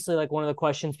 Obviously, like one of the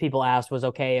questions people asked was,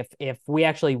 okay, if we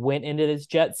actually went into this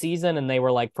Jet season and they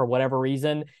were like, for whatever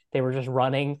reason, they were just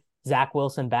running Zach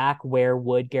Wilson back, where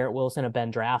would Garrett Wilson have been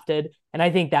drafted? And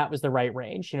I think that was the right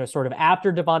range, sort of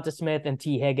after Devonta Smith and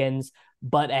T. Higgins,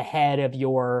 but ahead of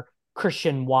your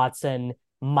Christian Watson,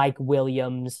 Mike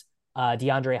Williams,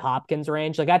 DeAndre Hopkins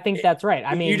range. Like, I think that's right.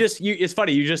 I mean, it's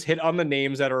funny. You just hit on the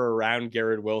names that are around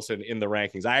Garrett Wilson in the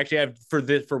rankings. I actually have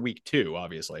for week 2,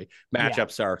 obviously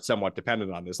matchups are somewhat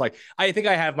dependent on this. Like, I think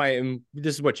I have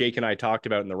this is what Jake and I talked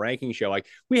about in the ranking show. Like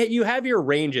you have your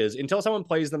ranges until someone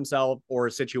plays themselves or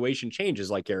a situation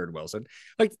changes like Garrett Wilson.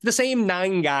 Like the same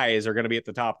 9 guys are going to be at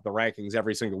the top of the rankings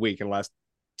every single week unless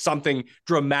something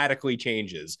dramatically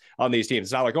changes on these teams.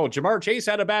 It's not like, oh, Jamar Chase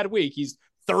had a bad week. He's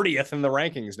 30th in the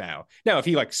rankings now. Now, if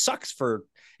he sucks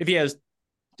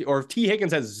if T.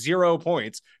 Higgins has 0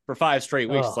 points for 5 straight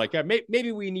weeks, it's like,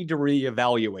 maybe we need to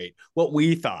reevaluate what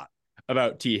we thought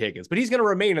about T. Higgins, but he's going to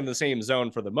remain in the same zone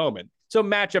for the moment. So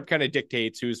matchup kind of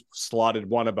dictates who's slotted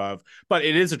 1 above, but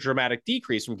it is a dramatic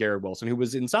decrease from Garrett Wilson, who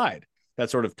was inside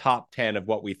that sort of top 10 of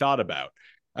what we thought about.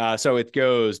 So it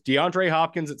goes DeAndre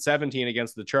Hopkins at 17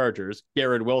 against the Chargers,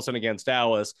 Garrett Wilson against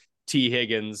Dallas, T.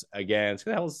 Higgins against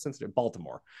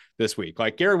Baltimore this week.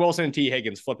 Like Garrett Wilson and T.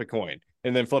 Higgins flip a coin,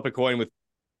 and then flip a coin with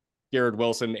Garrett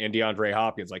Wilson and DeAndre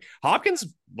Hopkins. Like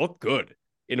Hopkins looked good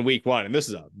in week 1, and this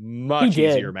is a much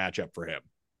easier matchup for him.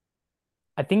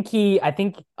 I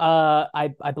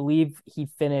believe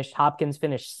Hopkins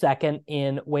finished second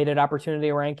in weighted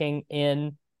opportunity ranking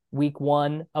in week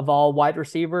 1 of all wide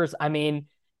receivers. I mean,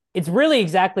 it's really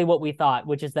exactly what we thought,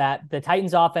 which is that the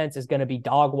Titans offense is going to be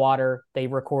dog water. They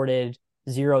recorded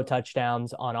 0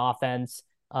 touchdowns on offense.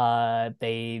 Ryan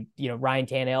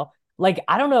Tannehill, like,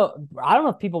 I don't know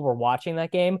if people were watching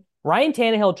that game. Ryan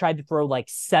Tannehill tried to throw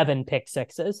 7 pick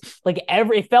sixes.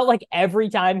 It felt like every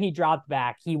time he dropped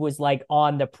back, he was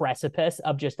on the precipice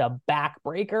of just a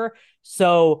backbreaker.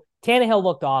 So Tannehill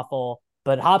looked awful,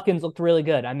 but Hopkins looked really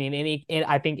good. I mean,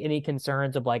 I think any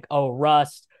concerns of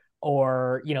rust,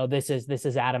 or this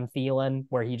is Adam Thielen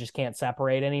where he just can't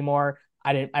separate anymore,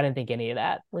 I didn't think any of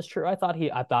that was true. I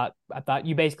thought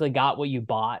you basically got what you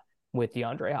bought with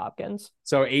DeAndre Hopkins.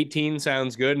 So 18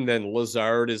 sounds good, and then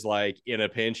Lazard is in a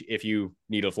pinch if you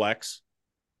need a flex.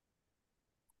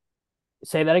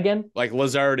 Say that again. Like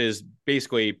Lazard is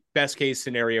basically best case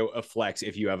scenario of flex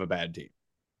if you have a bad team.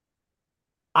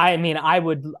 I mean, I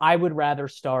would rather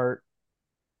start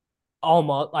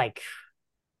Rashee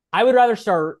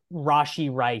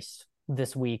Rice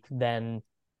this week than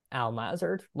Al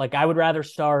Lazard. I would rather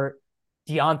start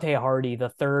Deontay Hardy,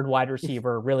 the 3rd wide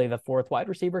receiver, really the 4th wide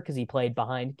receiver, because he played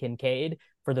behind Kincaid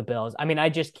for the Bills. I mean, I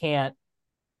just can't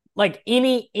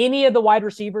any of the wide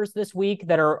receivers this week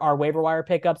that are waiver wire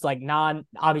pickups,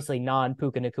 obviously non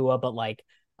Puka Nacua,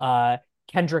 but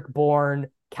Kendrick Bourne,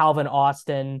 Calvin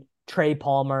Austin, Trey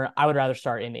Palmer. I would rather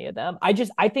start any of them. I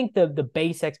think the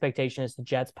base expectation is the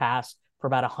Jets pass for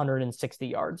about 160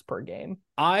 yards per game.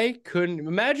 I couldn't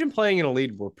imagine playing in a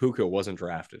league where Puka wasn't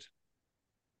drafted.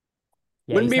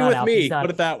 Yeah, Wouldn't he's be not with out. me. He's not.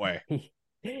 Put it that way.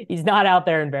 He's not out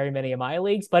there in very many of my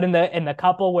leagues, but in the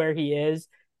couple where he is,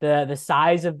 the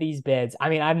size of these bids. I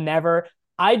mean,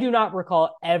 I do not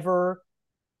recall ever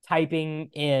typing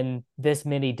in this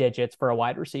many digits for a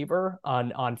wide receiver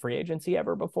on free agency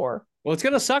ever before. Well, it's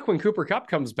gonna suck when Cooper Kupp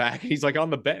comes back. He's like on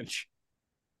the bench.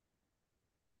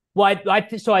 Well,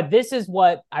 this is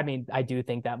what I mean. I do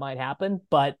think that might happen,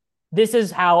 but this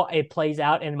is how it plays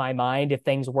out in my mind if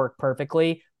things work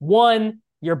perfectly. One,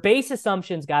 your base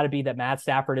assumption's got to be that Matt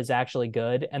Stafford is actually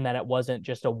good and that it wasn't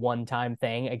just a one-time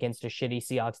thing against a shitty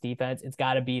Seahawks defense. It's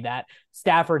got to be that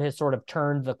Stafford has sort of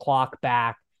turned the clock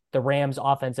back. The Rams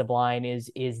offensive line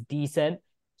is decent.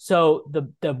 So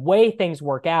the way things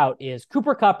work out is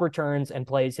Cooper Kupp returns and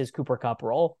plays his Cooper Kupp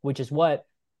role, which is what,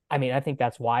 I mean, I think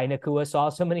that's why Nakua saw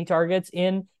so many targets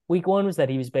in week one, was that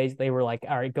he was basically, they were like,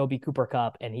 all right, go be Cooper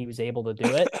Kupp. And he was able to do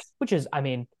it, which is, I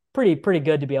mean, pretty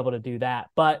good to be able to do that.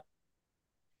 But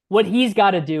what he's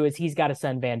got to do is he's got to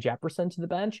send Van Jefferson to the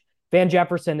bench. Van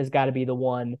Jefferson has got to be the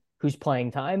one whose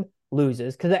playing time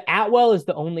loses, because Atwell is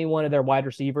the only one of their wide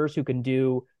receivers who can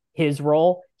do his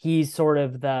role. He's sort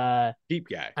of the deep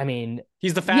guy. I mean,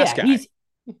 he's the fast guy.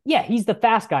 He's the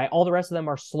fast guy. All the rest of them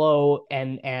are slow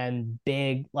and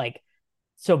big. Like,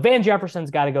 so Van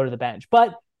Jefferson's got to go to the bench.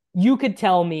 But you could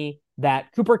tell me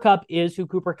that Cooper Kupp is who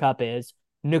Cooper Kupp is.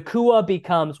 Nakua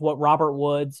becomes what Robert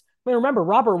Woods. I mean, remember,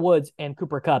 Robert Woods and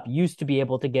Cooper Kupp used to be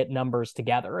able to get numbers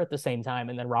together at the same time,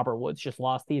 and then Robert Woods just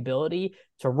lost the ability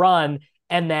to run.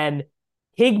 And then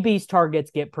Higbee's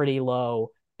targets get pretty low,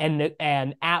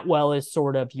 and Atwell is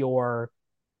sort of your,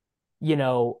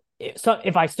 so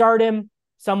if I start him,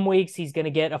 some weeks he's going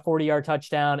to get a 40-yard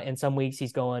touchdown, and some weeks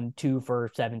he's going 2 for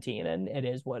 17, and it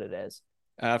is what it is.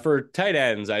 For tight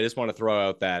ends, I just want to throw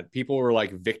out that people were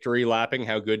like victory lapping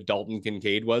how good Dalton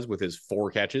Kincaid was with his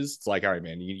 4 catches. It's like, all right,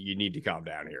 man, you need to calm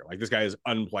down here. Like, this guy is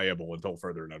unplayable until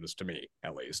further notice, to me,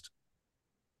 at least.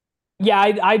 Yeah,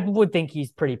 I would think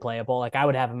he's pretty playable. Like, I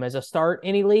would have him as a start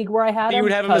any league where I had him. You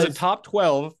would have him as a top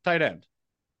 12 tight end.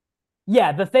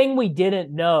 Yeah, the thing we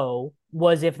didn't know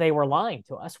was if they were lying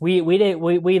to us. We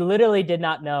literally did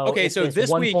not know. Okay, so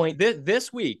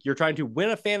this week you're trying to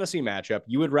win a fantasy matchup.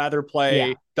 You would rather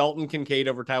play Dalton Kincaid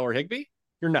over Tyler Higbee?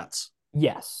 You're nuts.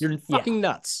 Yes, you're fucking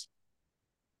nuts.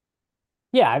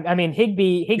 Yeah, I mean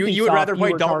Higbee. You would rather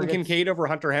play Dalton Kincaid over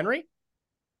Hunter Henry?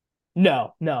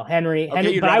 No, Henry.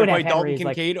 Okay, you'd but rather I would play have Dalton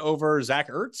Kincaid over Zach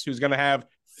Ertz, who's going to have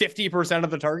 50%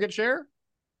 of the target share.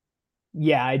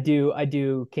 Yeah, I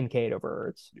do Kincaid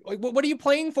over Ertz. Like, what are you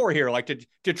playing for here? Like,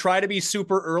 to try to be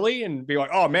super early and be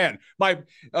like, oh man, I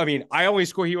only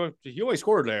scored. He only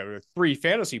scored 3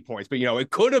 fantasy points, but it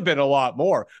could have been a lot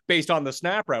more based on the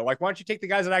snap route. Like, why don't you take the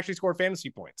guys that actually score fantasy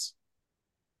points?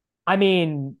 I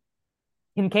mean,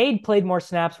 Kincaid played more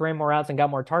snaps, ran more routes, and got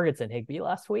more targets than Higbee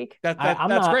last week. That's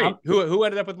great. Who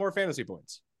ended up with more fantasy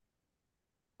points?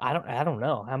 I don't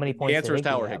know how many points. The answer is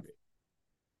Tyler Higbee.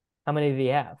 How many did he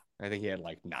have? I think he had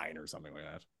like 9 or something like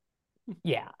that.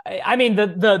 Yeah. I mean,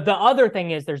 the other thing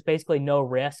is there's basically no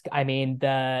risk. I mean,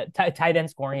 the tight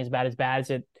end scoring is about as bad as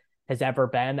it has ever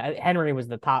been. Henry was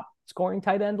the top scoring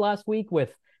tight end last week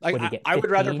with, I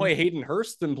would rather play Hayden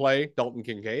Hurst than play Dalton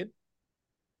Kincaid.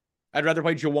 I'd rather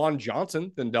play Jawan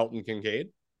Johnson than Dalton Kincaid.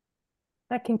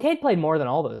 Kincaid played more than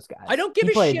all those guys. I don't give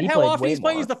a shit how often he's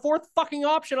playing. He's the 4th fucking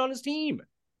option on his team.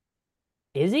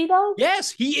 Is he though?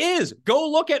 Yes, he is. Go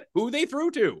look at who they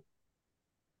threw to.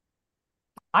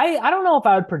 I don't know if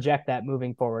I would project that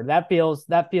moving forward. That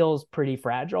feels pretty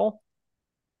fragile.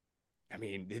 I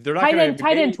mean, they're not going to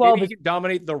tight end 12 maybe he can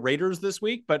dominate the Raiders this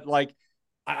week, but like,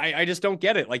 I just don't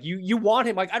get it. Like, you want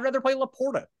him. Like, I'd rather play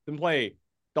Laporta than play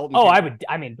Dalton. Oh, Kincaid.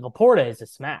 I mean, Laporta is a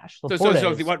smash. Would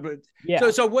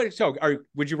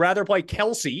you rather play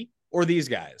Kelsey or these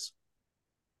guys?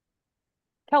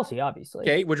 Kelsey, obviously.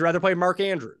 Okay. Would you rather play Mark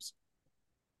Andrews?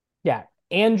 Yeah.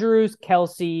 Andrews,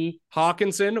 Kelsey,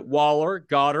 Hawkinson, Waller,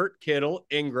 Goddard, Kittle,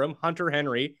 Ingram, Hunter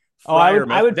Henry,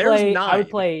 Freiermuth. I would play 9. I would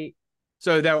play.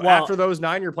 So after those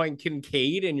 9, you're playing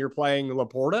Kincaid and you're playing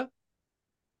Laporta?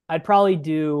 I'd probably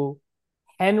do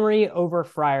Henry over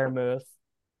Freiermuth,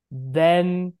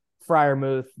 then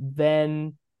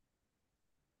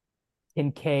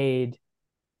Kincaid,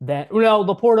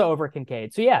 Laporta over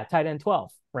Kincaid. So yeah, tight end 12,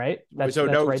 right? That's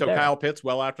right there. Kyle Pitts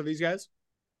well after these guys?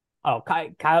 Oh,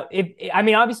 Kyle.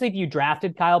 Obviously, if you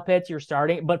drafted Kyle Pitts, you're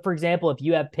starting. But for example, if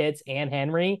you have Pitts and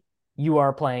Henry, you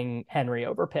are playing Henry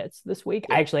over Pitts this week.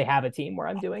 Yeah. I actually have a team where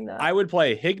I'm doing that. I would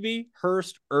play Higbee,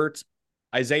 Hurst, Ertz,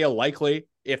 Isaiah Likely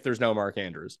if there's no Mark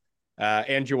Andrews,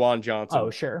 and Juwan Johnson. Oh,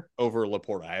 sure. Over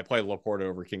Laporta. I play Laporta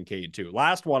over Kincaid too.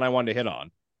 Last one I wanted to hit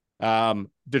on.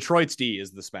 Detroit's D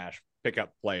is the smash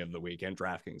pickup play of the week and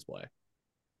DraftKings play.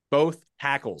 Both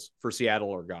tackles for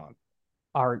Seattle are gone.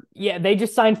 They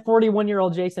just signed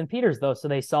 41-year-old Jason Peters, though, so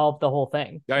they solved the whole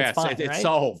thing. Oh, yes, fine, it's right?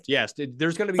 solved. Yes,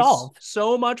 there's going to be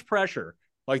so much pressure.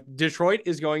 Like, Detroit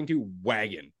is going to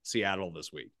wagon Seattle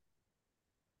this week.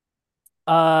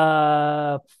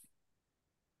 I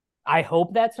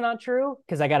hope that's not true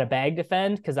because I got a bag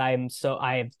defend because I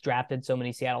have drafted so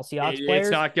many Seattle Seahawks players.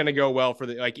 It's not going to go well for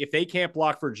if they can't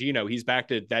block for Geno, he's back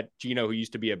to that Geno who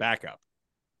used to be a backup.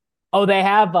 Oh, they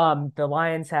have the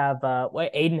Lions have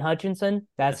Aiden Hutchinson.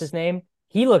 That's his name.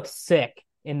 He looked sick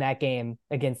in that game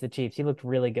against the Chiefs. He looked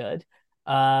really good.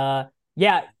 I'm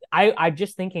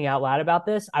just thinking out loud about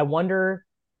this. I wonder.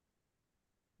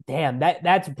 Damn,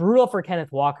 that's brutal for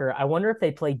Kenneth Walker. I wonder if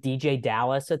they play DJ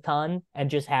Dallas a ton and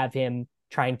just have him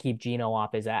try and keep Geno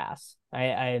off his ass. I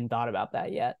hadn't thought about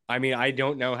that yet. I mean, I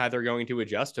don't know how they're going to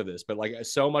adjust to this, but like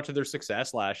so much of their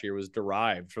success last year was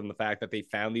derived from the fact that they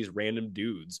found these random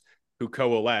dudes who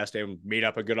coalesced and made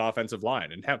up a good offensive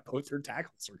line, and now both their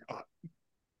tackles are gone.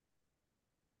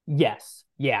 Yes.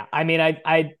 Yeah. I mean,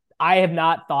 I have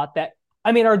not thought that.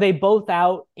 I mean, are they both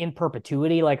out in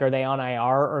perpetuity? Like, are they on IR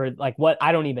or like what?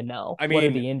 I don't even know. I mean, what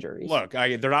are the injuries? Look,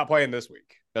 they're not playing this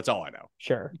week. That's all I know.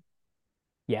 Sure.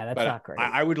 Yeah, that's not great.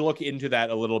 I would look into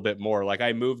that a little bit more. Like,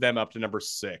 I moved them up to number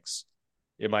 6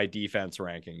 in my defense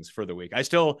rankings for the week. I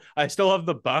still have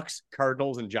the Bucks,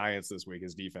 Cardinals, and Giants this week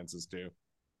as defenses too.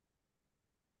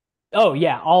 Oh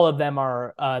yeah, all of them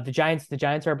are the Giants. The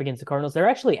Giants are up against the Cardinals. They're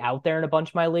actually out there in a bunch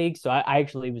of my leagues. So I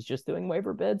actually was just doing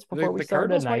waiver bids before we started. The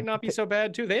Cardinals might not be so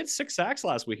bad too. They had 6 sacks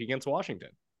last week against Washington.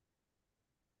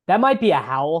 That might be a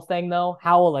Howell thing though.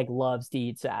 Howell loves to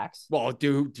eat sacks. Well,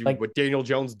 what Daniel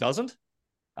Jones doesn't?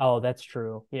 Oh, that's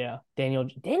true. Yeah. Daniel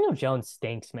Jones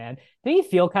stinks, man. Do you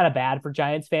feel kind of bad for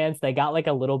Giants fans? They got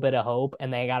a little bit of hope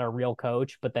and they got a real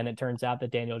coach, but then it turns out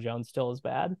that Daniel Jones still is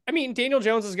bad. I mean, Daniel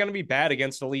Jones is going to be bad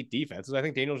against elite defenses. I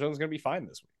think Daniel Jones is going to be fine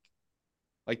this week.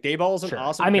 Like, Dayball's an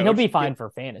awesome coach. He'll be fine for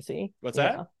fantasy. What's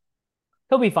that?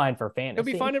 He'll be fine for fantasy.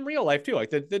 He'll be fine in real life too. Like,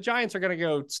 the Giants are going to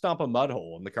go stomp a mud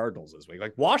hole in the Cardinals this week.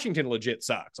 Like, Washington legit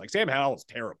sucks. Like, Sam Howell's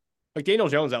terrible. Like, Daniel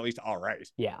Jones at least all right.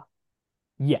 Yeah.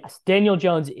 Yes, Daniel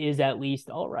Jones is at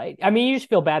least all right. I mean, you just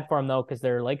feel bad for him, though, because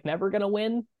they're never going to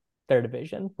win their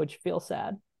division, which feels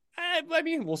sad. I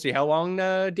mean, we'll see how long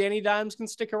Danny Dimes can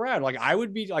stick around. I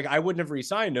wouldn't have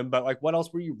re-signed him, but what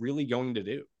else were you really going to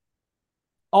do?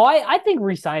 Oh, I think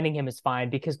re-signing him is fine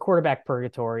because quarterback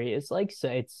purgatory is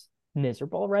it's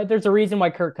miserable, right? There's a reason why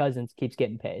Kirk Cousins keeps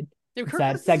getting paid. Dude,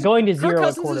 that going to zero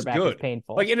at quarterback is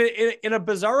painful. Like, in a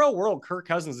bizarro world, Kirk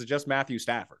Cousins is just Matthew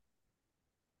Stafford.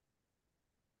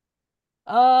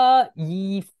 Well,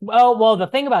 the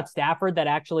thing about Stafford that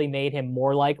actually made him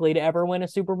more likely to ever win a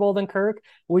Super Bowl than Kirk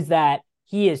was that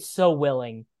he is so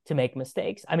willing to make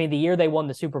mistakes. I mean, the year they won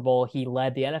the Super Bowl, he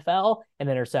led the NFL in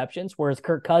interceptions, whereas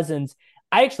Kirk Cousins,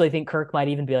 I actually think Kirk might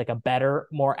even be a better,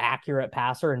 more accurate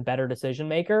passer and better decision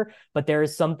maker, but there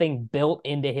is something built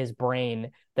into his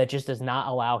brain that just does not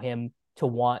allow him to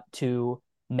want to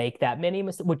make that many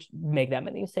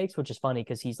mistakes, which is funny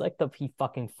because he's he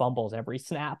fucking fumbles every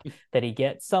snap that he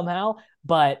gets somehow.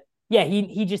 But yeah,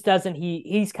 he just doesn't.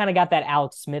 He's kind of got that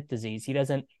Alex Smith disease. He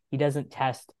doesn't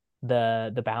test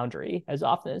the boundary as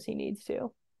often as he needs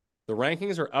to. The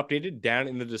rankings are updated down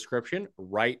in the description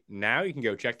right now. You can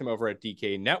go check them over at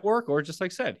DK Network, or just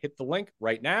like I said, hit the link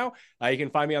right now. You can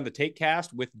find me on the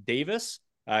Takecast with Davis.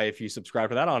 If you subscribe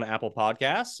to that on Apple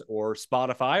Podcasts or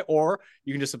Spotify, or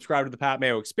you can just subscribe to the Pat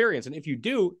Mayo Experience. And if you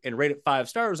do and rate it 5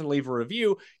 stars and leave a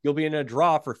review, you'll be in a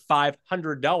draw for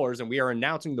 $500. And we are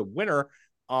announcing the winner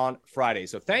on Friday.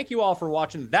 So thank you all for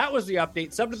watching. That was the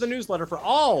update. Sub to the newsletter for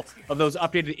all of those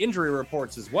updated injury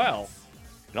reports as well.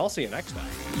 And I'll see you next time.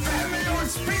 Pat Mayo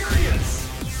Experience!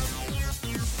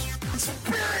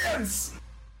 Experience!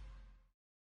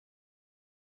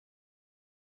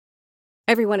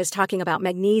 Everyone is talking about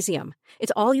magnesium.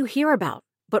 It's all you hear about.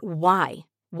 But why?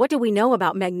 What do we know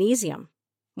about magnesium?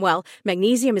 Well,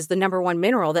 magnesium is the #1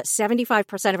 mineral that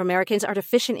 75% of Americans are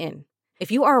deficient in.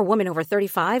 If you are a woman over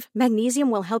 35, magnesium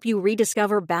will help you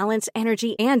rediscover balance,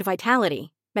 energy, and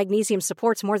vitality. Magnesium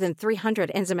supports more than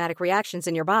 300 enzymatic reactions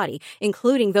in your body,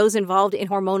 including those involved in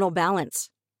hormonal balance.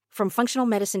 From functional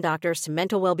medicine doctors to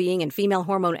mental well-being and female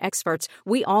hormone experts,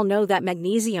 we all know that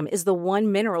magnesium is the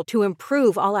one mineral to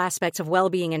improve all aspects of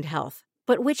well-being and health.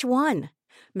 But which one?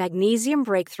 Magnesium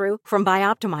Breakthrough from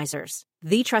Bioptimizers,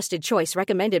 the trusted choice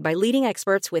recommended by leading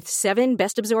experts with 7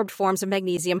 best-absorbed forms of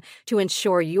magnesium to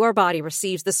ensure your body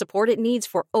receives the support it needs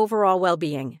for overall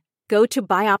well-being. Go to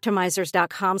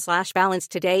bioptimizers.com/balance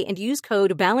today and use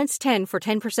code BALANCE10 for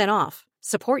 10% off.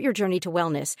 Support your journey to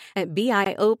wellness at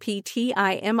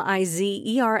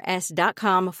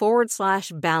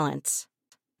BIOPTIMIZERS.com/balance.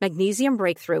 Magnesium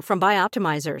Breakthrough from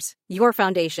Bioptimizers, your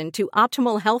foundation to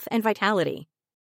optimal health and vitality.